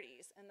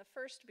parties, and the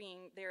first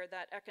being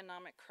that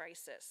economic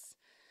crisis.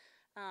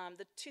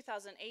 The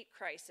 2008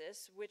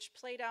 crisis, which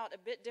played out a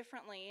bit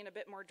differently and a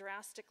bit more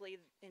drastically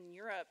in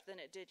Europe than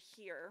it did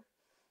here.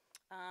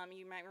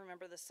 You might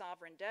remember the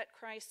sovereign debt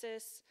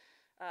crisis,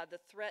 the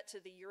threat to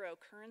the euro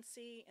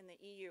currency in the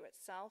EU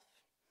itself,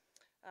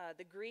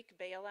 the Greek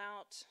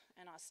bailout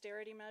and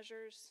austerity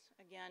measures.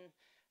 Again,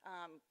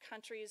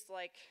 countries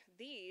like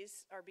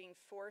these are being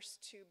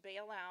forced to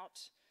bail out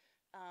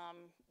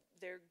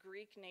their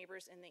Greek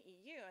neighbors in the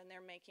EU, and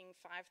they're making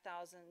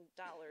 $5,000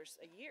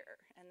 a year,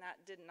 and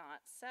that did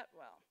not set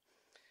well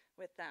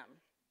with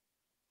them.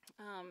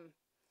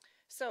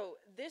 So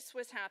this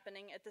was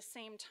happening at the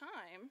same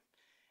time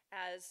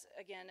as,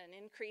 again, an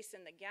increase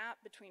in the gap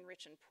between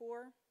rich and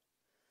poor,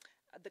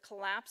 the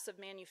collapse of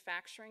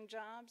manufacturing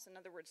jobs. In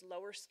other words,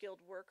 lower skilled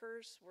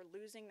workers were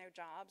losing their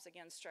jobs,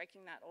 again,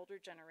 striking that older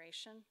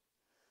generation.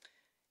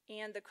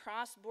 And the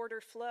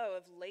cross-border flow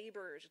of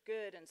labor,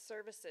 goods, and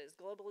services,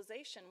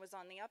 globalization was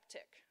on the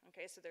uptick.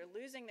 Okay, so they're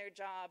losing their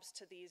jobs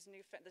to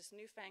this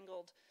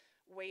newfangled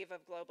wave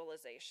of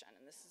globalization,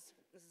 and this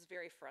is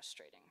very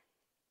frustrating.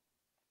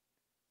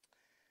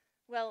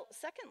 Well,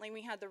 secondly,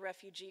 we had the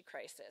refugee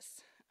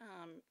crisis,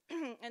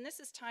 and this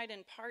is tied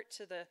in part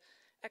to the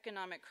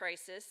economic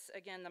crisis.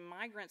 Again, the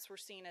migrants were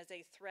seen as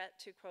a threat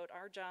to, quote,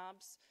 our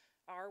jobs,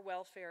 our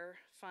welfare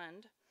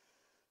fund.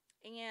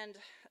 And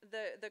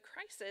the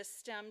crisis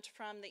stemmed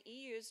from the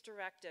EU's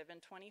directive in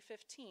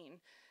 2015.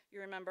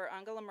 You remember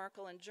Angela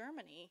Merkel in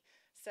Germany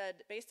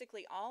said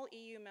basically all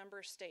EU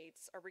member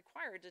states are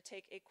required to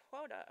take a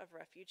quota of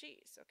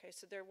refugees. Okay,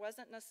 so there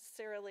wasn't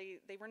necessarily,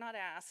 they were not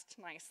asked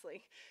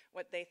nicely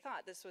what they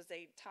thought. This was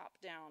a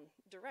top-down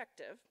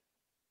directive.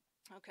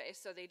 Okay,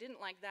 so they didn't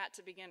like that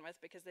to begin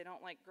with because they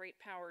don't like great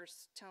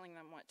powers telling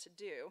them what to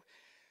do.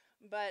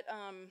 But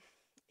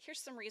here's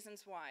some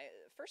reasons why.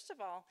 First of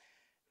all,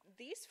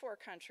 these four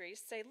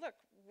countries say, look,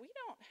 we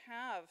don't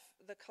have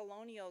the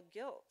colonial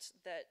guilt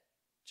that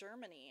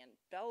Germany and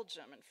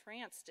Belgium and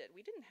France did.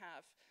 We didn't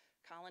have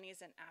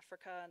colonies in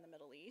Africa and the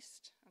Middle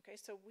East. Okay,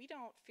 so we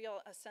don't feel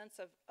a sense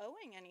of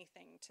owing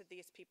anything to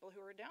these people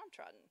who are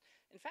downtrodden.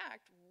 In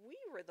fact, we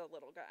were the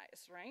little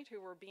guys, right, who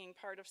were being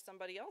part of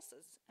somebody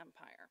else's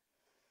empire.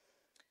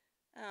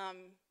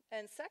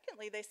 And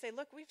secondly, they say,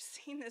 look, we've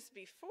seen this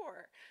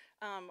before.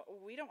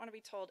 We don't want to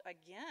be told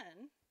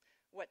again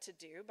what to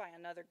do by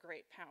another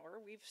great power.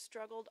 We've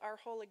struggled our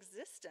whole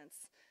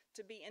existence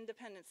to be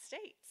independent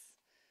states.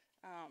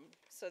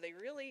 So they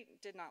really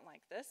did not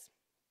like this.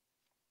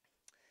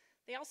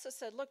 They also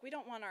said, look, we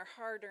don't want our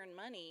hard-earned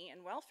money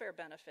and welfare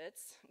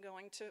benefits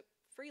going to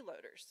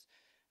freeloaders,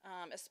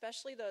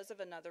 especially those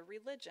of another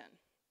religion.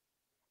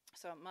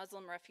 So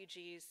Muslim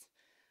refugees.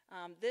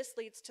 This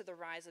leads to the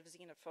rise of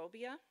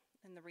xenophobia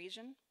in the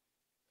region.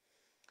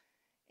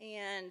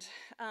 And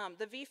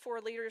the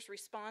V4 leaders'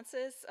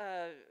 responses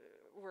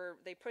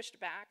they pushed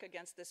back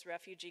against this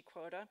refugee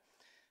quota.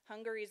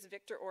 Hungary's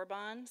Viktor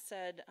Orban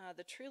said,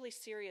 the truly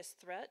serious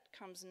threat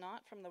comes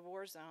not from the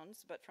war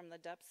zones, but from the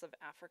depths of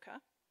Africa.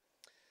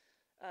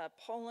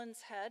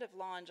 Poland's head of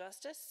Law and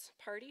Justice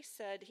Party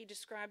said he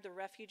described the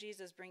refugees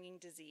as bringing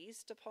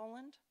disease to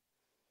Poland.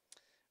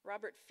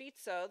 Robert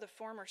Fico, the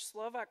former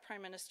Slovak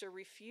prime minister,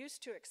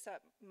 refused to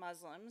accept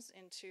Muslims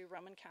into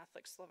Roman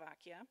Catholic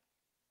Slovakia.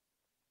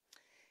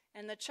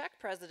 And the Czech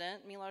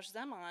president, Miloš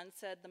Zeman,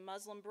 said the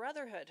Muslim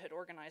Brotherhood had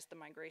organized the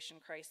migration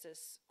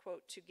crisis,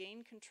 quote, to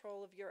gain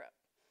control of Europe.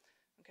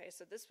 Okay,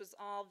 so this was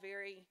all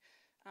very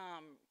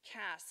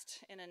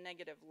cast in a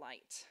negative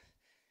light.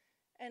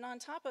 And on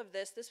top of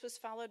this, this was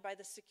followed by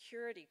the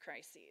security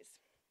crises,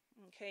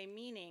 okay,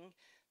 meaning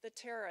the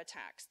terror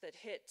attacks that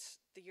hit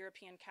the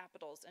European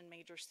capitals and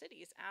major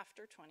cities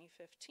after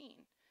 2015.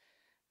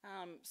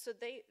 So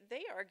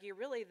they argue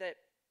really that,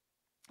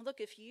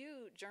 look, if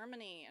you,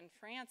 Germany and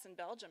France and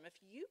Belgium, if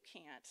you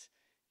can't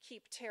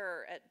keep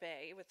terror at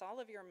bay with all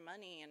of your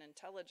money and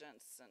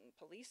intelligence and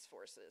police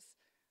forces,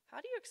 how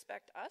do you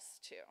expect us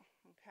to,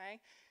 okay?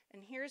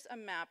 And here's a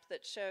map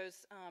that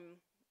shows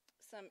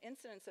some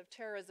incidents of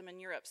terrorism in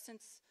Europe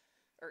since,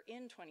 or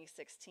in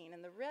 2016,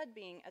 and the red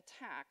being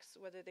attacks,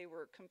 whether they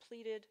were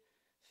completed,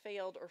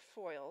 failed, or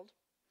foiled,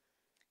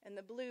 and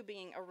the blue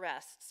being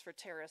arrests for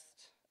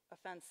terrorist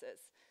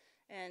offenses.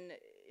 And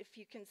if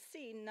you can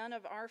see, none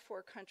of our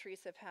 4 countries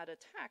have had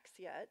attacks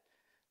yet,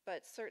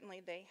 but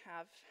certainly they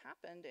have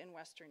happened in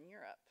Western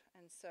Europe.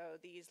 And so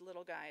these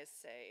little guys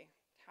say,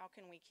 how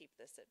can we keep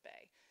this at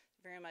bay?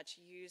 Very much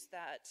use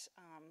that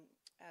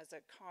as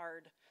a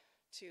card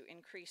to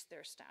increase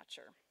their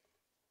stature.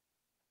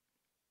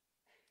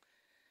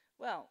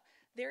 Well,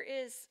 there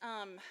is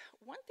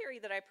one theory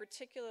that I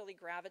particularly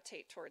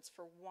gravitate towards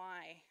for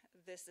why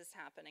this is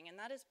happening, and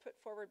that is put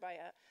forward by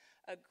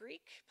a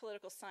Greek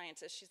political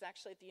scientist. She's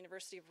actually at the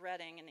University of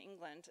Reading in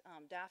England,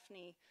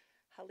 Daphne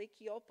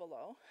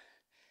Halikiopoulou,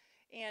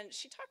 and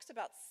she talks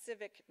about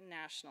civic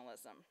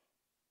nationalism.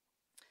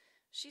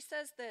 She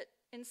says that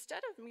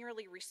instead of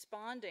merely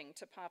responding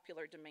to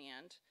popular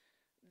demand,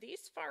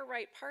 these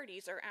far-right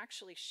parties are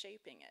actually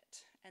shaping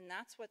it, and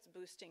that's what's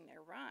boosting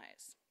their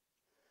rise.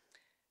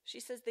 She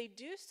says they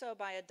do so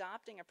by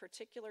adopting a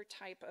particular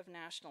type of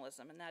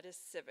nationalism, and that is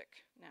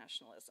civic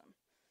nationalism.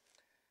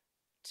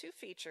 2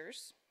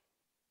 features,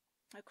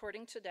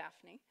 according to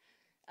Daphne.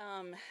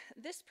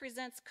 This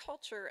presents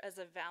culture as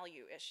a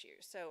value issue,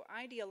 so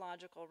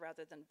ideological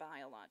rather than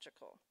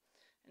biological.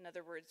 In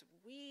other words,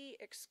 we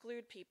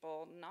exclude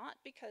people not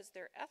because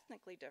they're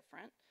ethnically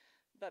different,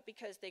 but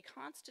because they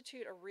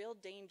constitute a real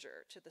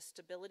danger to the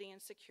stability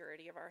and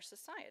security of our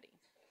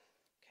society.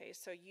 Okay,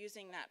 so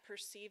using that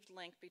perceived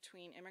link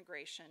between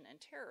immigration and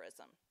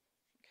terrorism.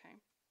 Okay.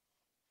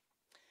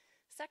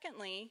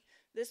 Secondly,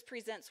 this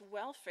presents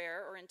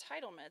welfare or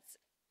entitlements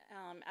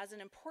as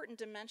an important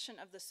dimension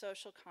of the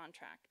social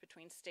contract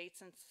between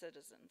states and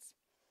citizens.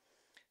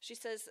 She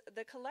says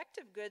the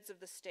collective goods of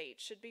the state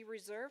should be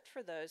reserved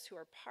for those who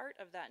are part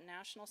of that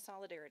national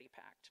solidarity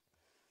pact.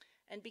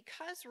 And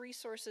because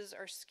resources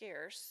are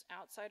scarce,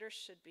 outsiders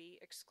should be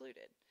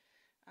excluded.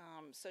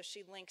 So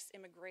she links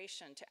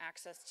immigration to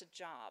access to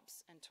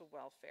jobs and to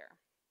welfare.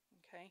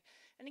 Okay?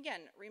 And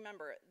again,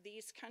 remember,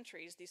 these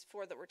countries, these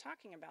 4 that we're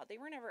talking about, they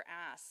were never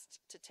asked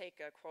to take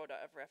a quota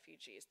of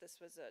refugees. This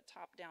was a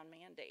top-down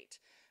mandate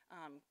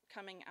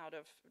coming out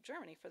of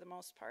Germany for the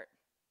most part.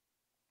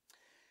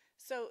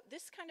 So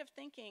this kind of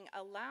thinking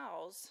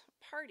allows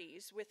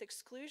parties with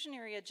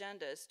exclusionary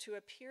agendas to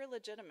appear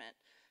legitimate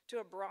to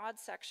a broad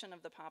section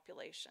of the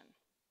population.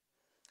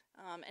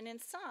 And in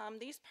some,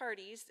 these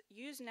parties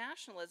use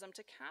nationalism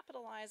to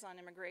capitalize on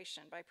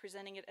immigration by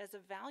presenting it as a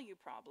value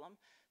problem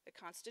that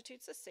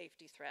constitutes a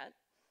safety threat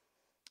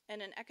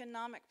and an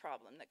economic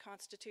problem that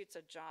constitutes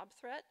a job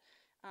threat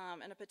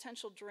and a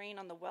potential drain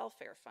on the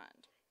welfare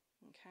fund.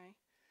 Okay?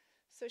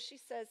 So she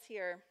says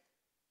here,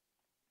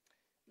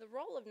 the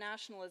role of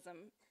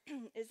nationalism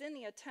is in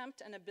the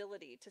attempt and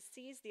ability to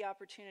seize the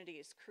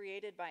opportunities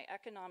created by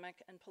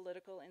economic and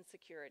political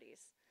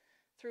insecurities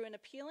through an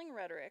appealing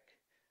rhetoric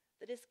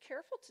that is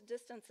careful to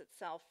distance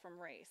itself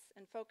from race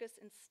and focus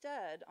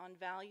instead on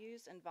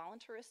values and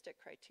voluntaristic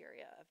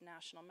criteria of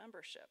national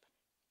membership.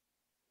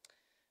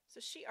 So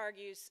she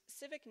argues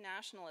civic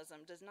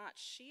nationalism does not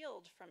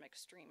shield from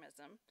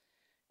extremism.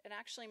 It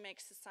actually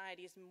makes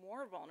societies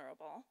more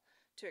vulnerable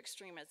to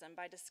extremism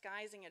by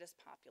disguising it as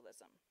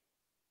populism.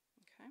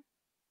 Okay?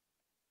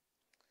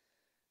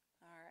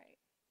 All right.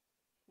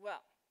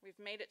 Well, we've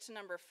made it to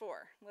number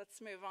 4.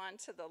 Let's move on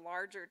to the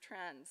larger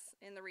trends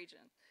in the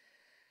region.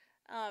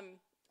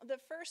 The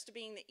first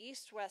being the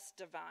East-West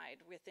divide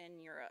within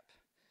Europe.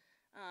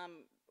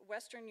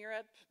 Western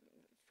Europe,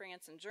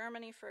 France and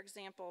Germany, for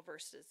example,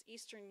 versus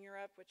Eastern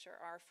Europe, which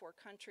are our 4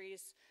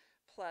 countries,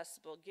 plus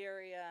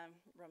Bulgaria,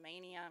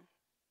 Romania.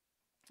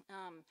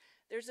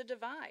 There's a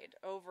divide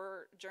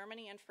over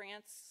Germany and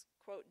France,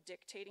 quote,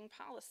 dictating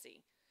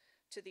policy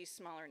to these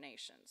smaller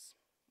nations.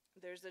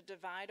 There's a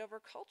divide over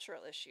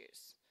cultural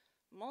issues,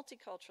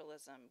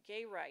 multiculturalism,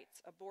 gay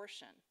rights,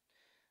 abortion.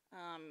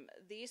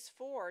 These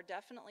four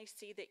definitely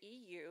see the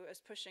EU as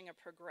pushing a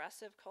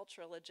progressive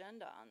cultural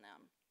agenda on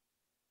them.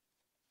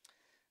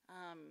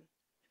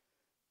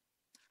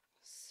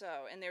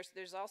 And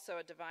there's also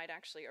a divide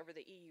actually over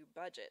the EU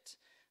budget.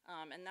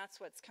 And that's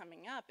what's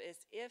coming up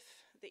is if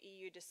the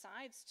EU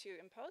decides to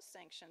impose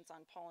sanctions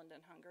on Poland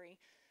and Hungary,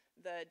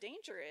 the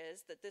danger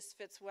is that this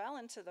fits well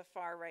into the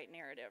far right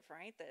narrative,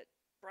 right? That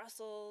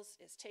Brussels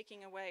is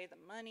taking away the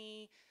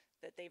money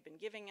that they've been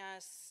giving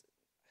us.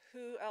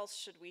 Who else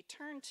should we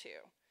turn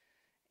to?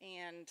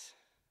 And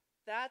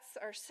that's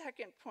our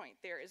second point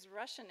there is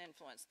Russian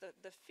influence,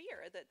 the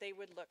fear that they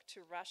would look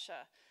to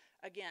Russia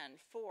again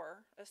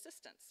for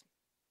assistance.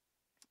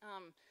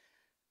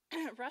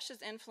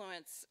 Russia's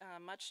influence,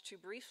 much too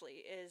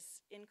briefly,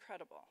 is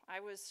incredible. I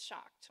was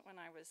shocked when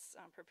I was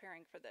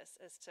preparing for this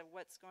as to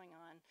what's going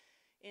on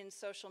in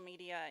social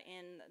media,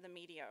 in the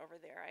media over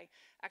there. I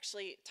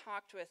actually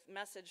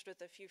messaged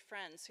with a few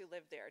friends who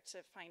live there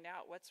to find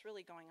out what's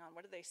really going on.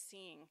 What are they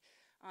seeing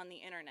on the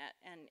internet?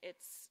 And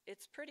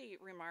it's pretty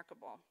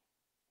remarkable.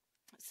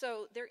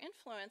 So their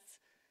influence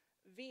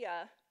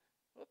via,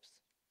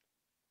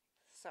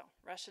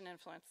 Russian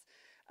influence,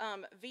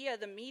 via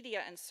the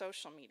media and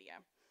social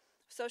media.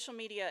 Social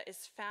media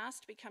is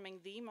fast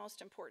becoming the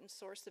most important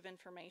source of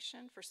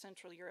information for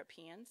Central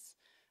Europeans.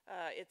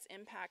 Its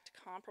impact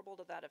comparable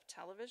to that of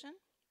television.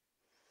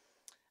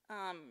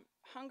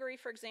 Hungary,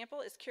 for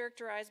example, is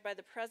characterized by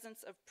the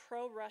presence of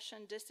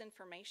pro-Russian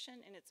disinformation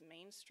in its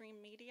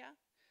mainstream media.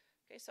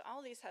 Okay, so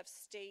all these have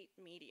state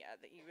media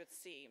that you would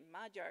see.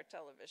 Magyar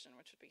television,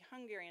 which would be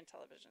Hungarian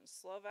television,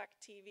 Slovak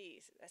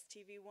TV,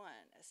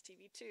 STV1,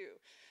 STV2.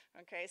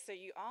 Okay, so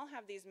you all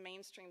have these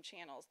mainstream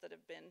channels that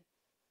have been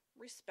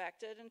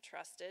respected and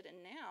trusted,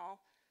 and now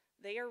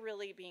they are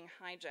really being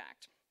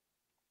hijacked.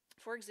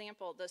 For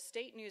example, the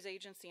state news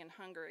agency in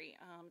Hungary,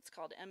 it's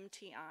called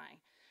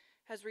MTI,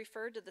 has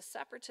referred to the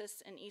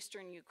separatists in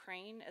eastern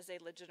Ukraine as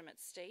a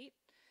legitimate state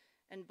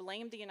and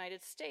blamed the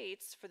United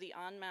States for the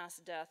en masse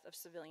death of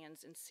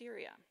civilians in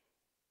Syria.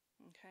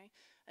 Okay.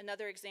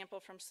 Another example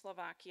from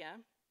Slovakia,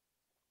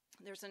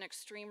 there's an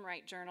extreme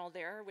right journal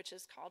there which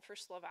has called for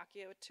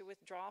Slovakia to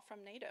withdraw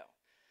from NATO.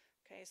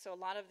 Okay, so a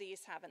lot of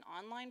these have an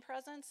online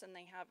presence and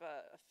they have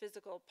a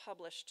physical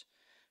published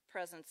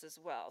presence as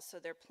well. So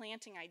they're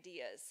planting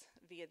ideas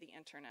via the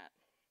internet.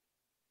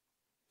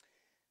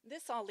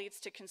 This all leads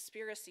to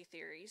conspiracy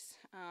theories,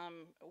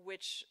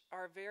 which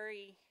are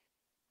very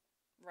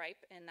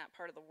ripe in that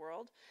part of the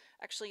world.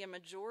 Actually, a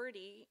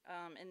majority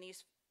in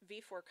these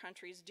V4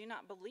 countries do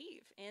not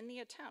believe in the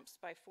attempts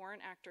by foreign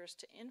actors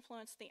to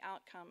influence the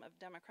outcome of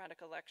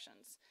democratic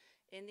elections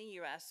in the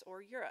US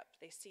or Europe.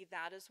 They see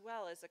that as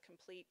well as a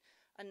complete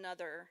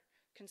another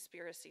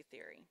conspiracy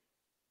theory.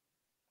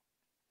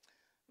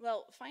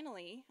 Well,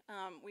 finally,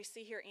 we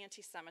see here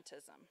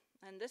anti-Semitism.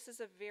 And this is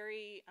a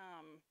very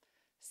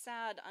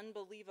sad,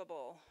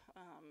 unbelievable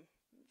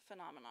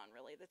phenomenon,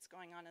 really, that's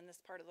going on in this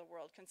part of the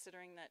world,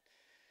 considering that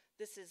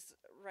this is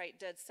right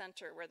dead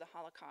center where the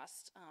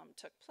Holocaust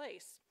took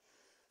place.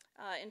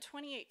 In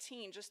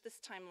 2018, just this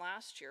time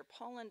last year,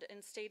 Poland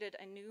instated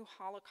a new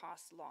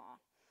Holocaust law.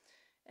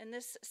 And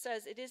this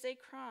says it is a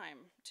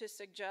crime to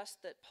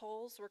suggest that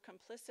Poles were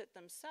complicit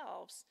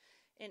themselves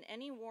in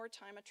any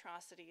wartime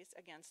atrocities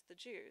against the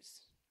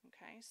Jews.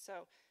 Okay,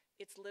 so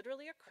it's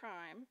literally a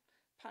crime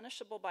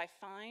punishable by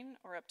fine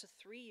or up to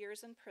 3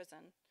 years in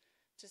prison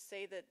to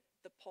say that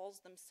the Poles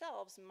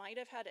themselves might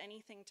have had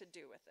anything to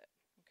do with it.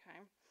 Okay,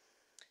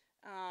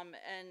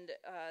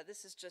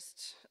 this is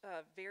just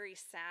very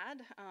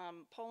sad.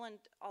 Poland,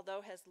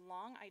 although has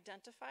long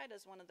identified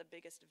as one of the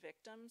biggest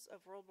victims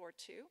of World War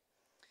II,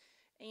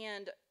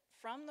 and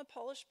from the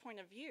Polish point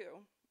of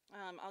view,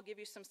 I'll give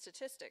you some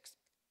statistics.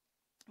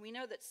 We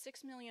know that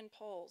 6 million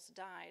Poles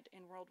died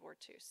in World War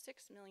II.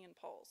 6 million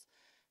Poles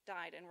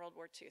died in World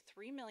War II.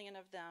 3 million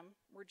of them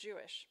were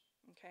Jewish.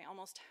 Okay,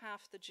 almost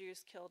half the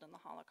Jews killed in the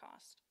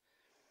Holocaust.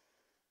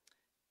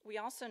 We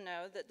also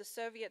know that the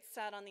Soviets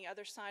sat on the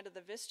other side of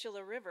the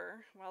Vistula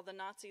River while the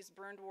Nazis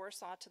burned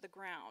Warsaw to the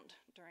ground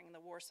during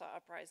the Warsaw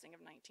Uprising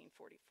of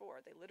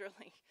 1944. They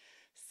literally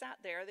sat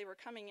there. They were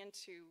coming in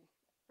to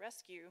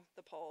rescue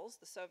the Poles,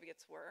 the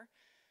Soviets were,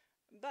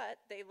 but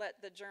they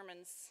let the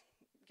Germans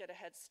get a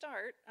head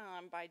start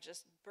by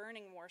just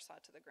burning Warsaw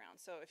to the ground.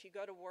 So if you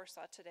go to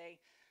Warsaw today,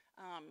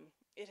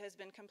 it has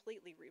been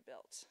completely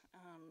rebuilt.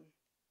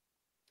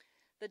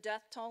 The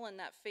death toll in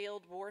that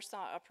failed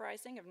Warsaw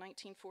Uprising of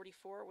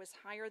 1944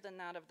 was higher than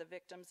that of the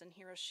victims in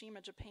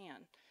Hiroshima,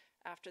 Japan,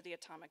 after the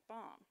atomic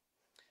bomb.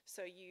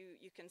 So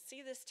you can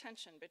see this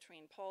tension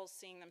between Poles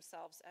seeing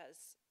themselves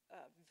as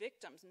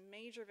victims,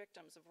 major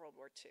victims of World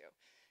War II,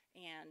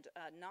 and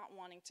not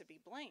wanting to be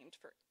blamed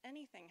for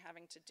anything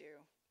having to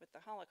do with the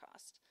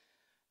Holocaust.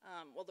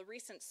 Well, the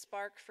recent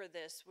spark for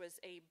this was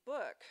a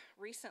book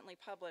recently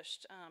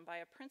published by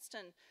a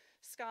Princeton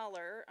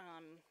scholar,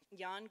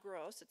 Jan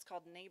Gross. It's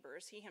called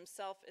Neighbors. He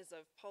himself is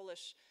of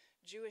Polish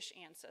Jewish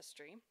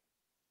ancestry,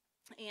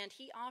 and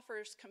he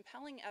offers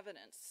compelling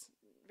evidence,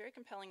 very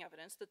compelling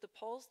evidence, that the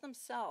Poles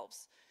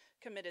themselves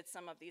committed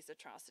some of these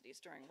atrocities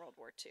during World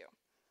War II.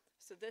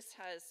 So this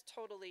has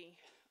totally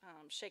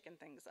shaken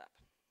things up.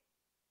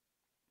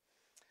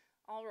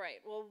 All right,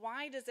 well,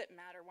 why does it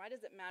matter? Why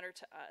does it matter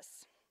to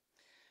us?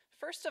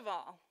 First of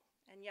all,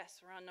 and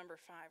yes, we're on number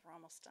 5, we're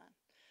almost done.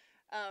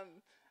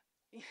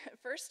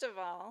 First of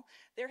all,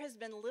 there has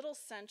been little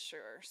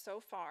censure so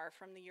far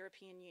from the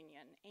European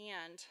Union,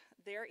 and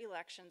their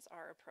elections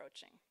are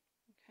approaching,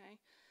 okay?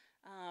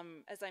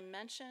 As I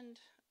mentioned,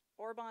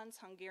 Orban's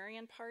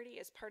Hungarian party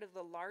is part of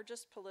the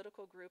largest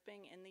political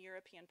grouping in the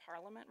European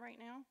Parliament right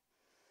now.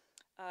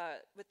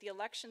 With the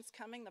elections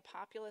coming, the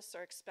populists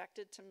are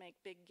expected to make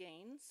big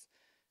gains.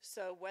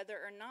 So whether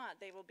or not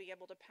they will be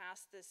able to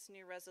pass this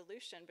new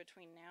resolution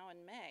between now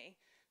and May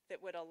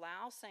that would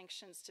allow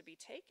sanctions to be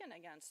taken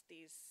against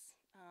these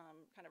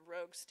kind of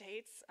rogue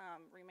states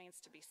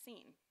remains to be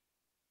seen.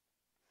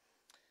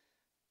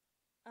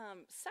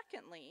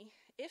 Secondly,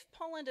 if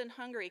Poland and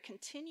Hungary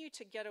continue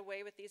to get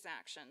away with these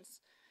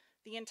actions,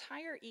 the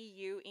entire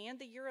EU and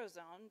the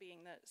Eurozone,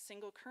 being the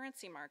single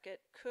currency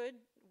market, could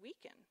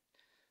weaken.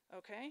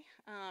 Okay,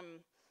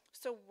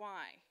 so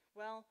why?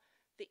 Well,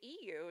 the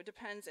EU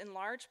depends in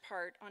large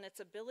part on its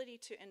ability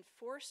to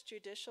enforce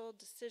judicial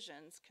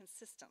decisions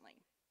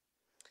consistently.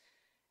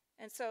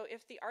 And so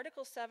if the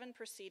Article 7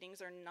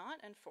 proceedings are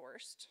not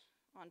enforced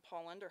on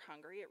Poland or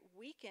Hungary, it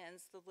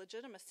weakens the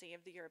legitimacy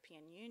of the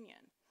European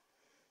Union.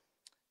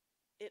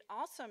 It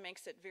also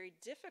makes it very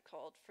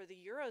difficult for the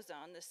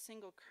Eurozone, the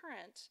single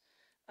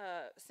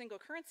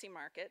currency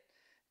market,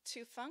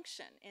 to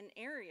function in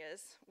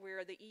areas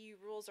where the EU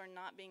rules are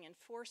not being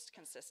enforced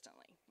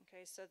consistently.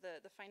 Okay, so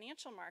the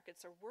financial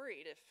markets are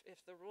worried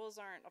if the rules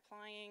aren't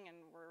applying and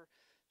we're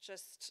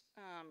just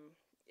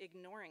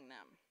ignoring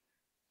them.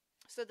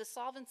 So the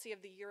solvency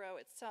of the euro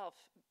itself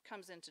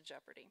comes into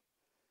jeopardy.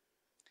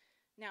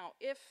 Now,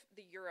 if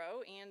the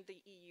euro and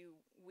the EU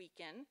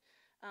weaken,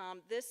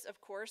 this, of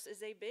course,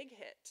 is a big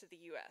hit to the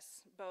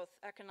US, both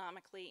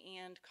economically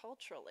and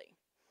culturally.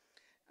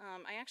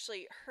 I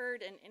actually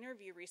heard an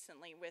interview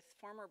recently with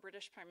former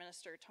British Prime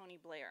Minister Tony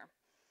Blair.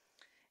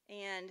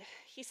 And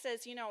he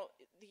says, you know,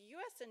 the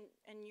US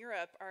and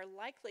Europe are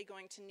likely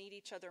going to need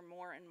each other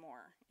more and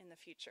more in the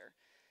future,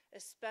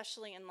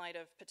 especially in light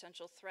of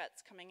potential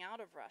threats coming out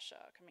of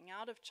Russia, coming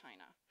out of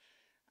China.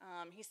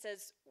 He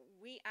says,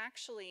 we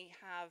actually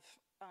have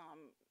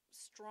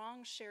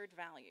strong shared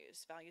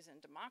values, values in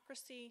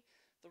democracy,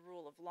 the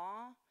rule of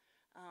law,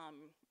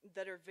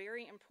 that are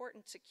very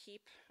important to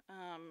keep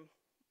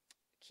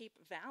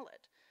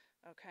valid,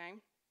 okay?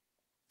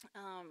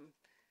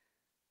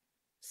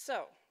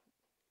 So,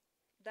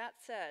 that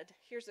said,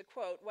 here's a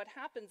quote: what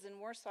happens in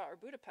Warsaw or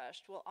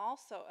Budapest will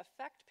also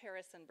affect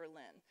Paris and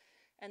Berlin,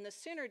 and the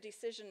sooner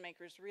decision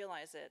makers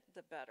realize it,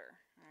 the better.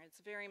 All right, it's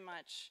very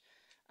much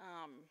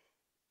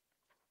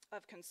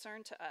of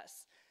concern to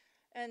us.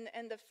 And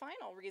the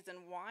final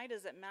reason why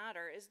does it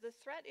matter is the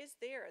threat is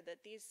there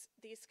that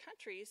these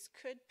countries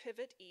could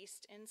pivot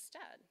east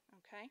instead,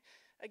 okay?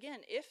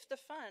 Again, if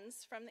the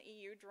funds from the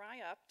EU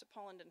dry up to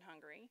Poland and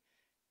Hungary,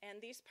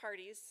 and these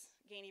parties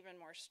gain even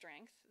more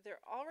strength,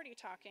 they're already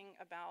talking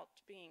about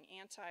being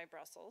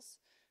anti-Brussels.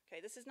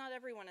 Okay, this is not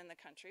everyone in the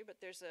country, but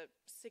there's a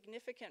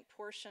significant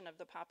portion of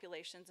the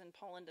populations in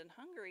Poland and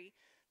Hungary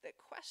that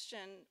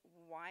question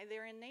why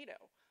they're in NATO,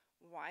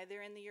 why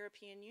they're in the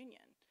European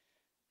Union.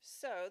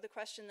 So the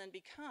question then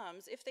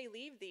becomes, if they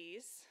leave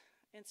these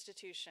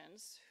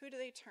institutions, who do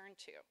they turn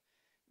to?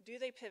 Do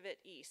they pivot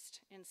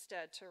east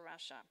instead to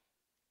Russia?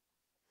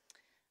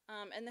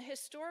 And the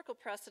historical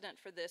precedent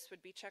for this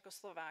would be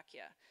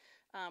Czechoslovakia,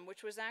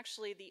 which was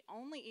actually the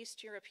only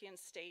East European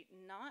state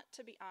not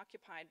to be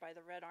occupied by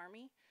the Red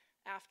Army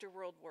after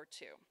World War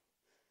II.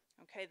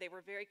 Okay, they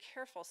were very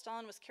careful.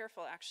 Stalin was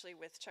careful actually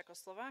with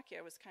Czechoslovakia.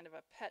 It was kind of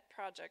a pet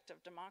project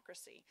of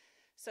democracy.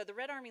 So the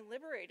Red Army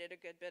liberated a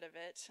good bit of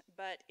it,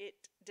 but it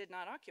did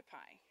not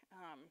occupy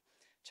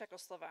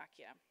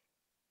Czechoslovakia.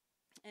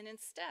 And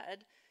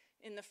instead,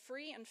 in the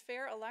free and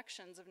fair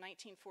elections of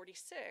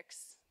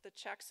 1946, the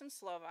Czechs and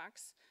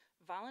Slovaks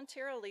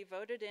voluntarily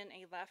voted in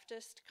a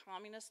leftist,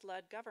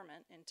 communist-led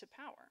government into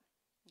power.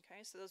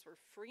 Okay, so those were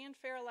free and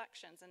fair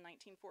elections in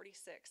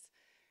 1946,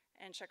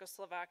 and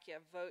Czechoslovakia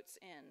votes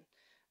in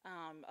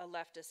a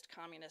leftist,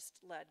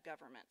 communist-led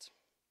government.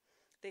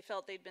 They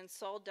felt they'd been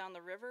sold down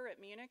the river at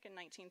Munich in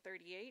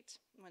 1938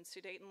 when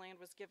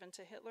Sudetenland was given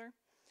to Hitler.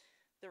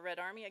 The Red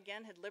Army,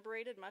 again, had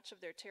liberated much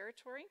of their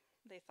territory.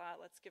 They thought,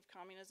 let's give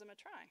communism a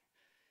try.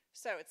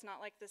 So it's not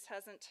like this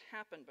hasn't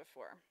happened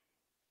before.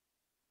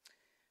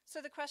 So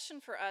the question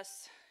for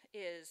us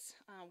is,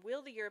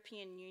 will the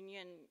European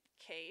Union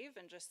cave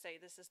and just say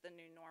this is the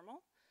new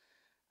normal?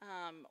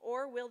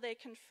 Or will they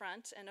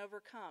confront and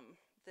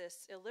overcome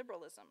this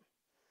illiberalism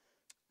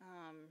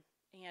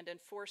and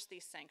enforce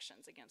these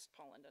sanctions against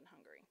Poland and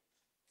Hungary?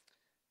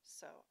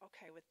 So,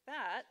 okay, with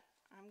that,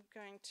 I'm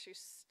going to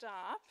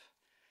stop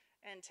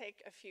and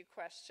take a few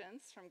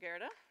questions from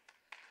Gerda.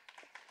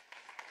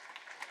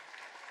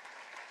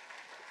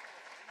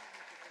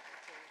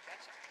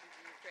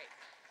 Great.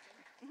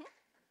 Mm-hmm.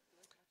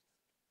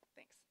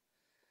 Thanks.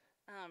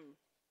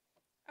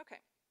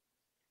 Okay.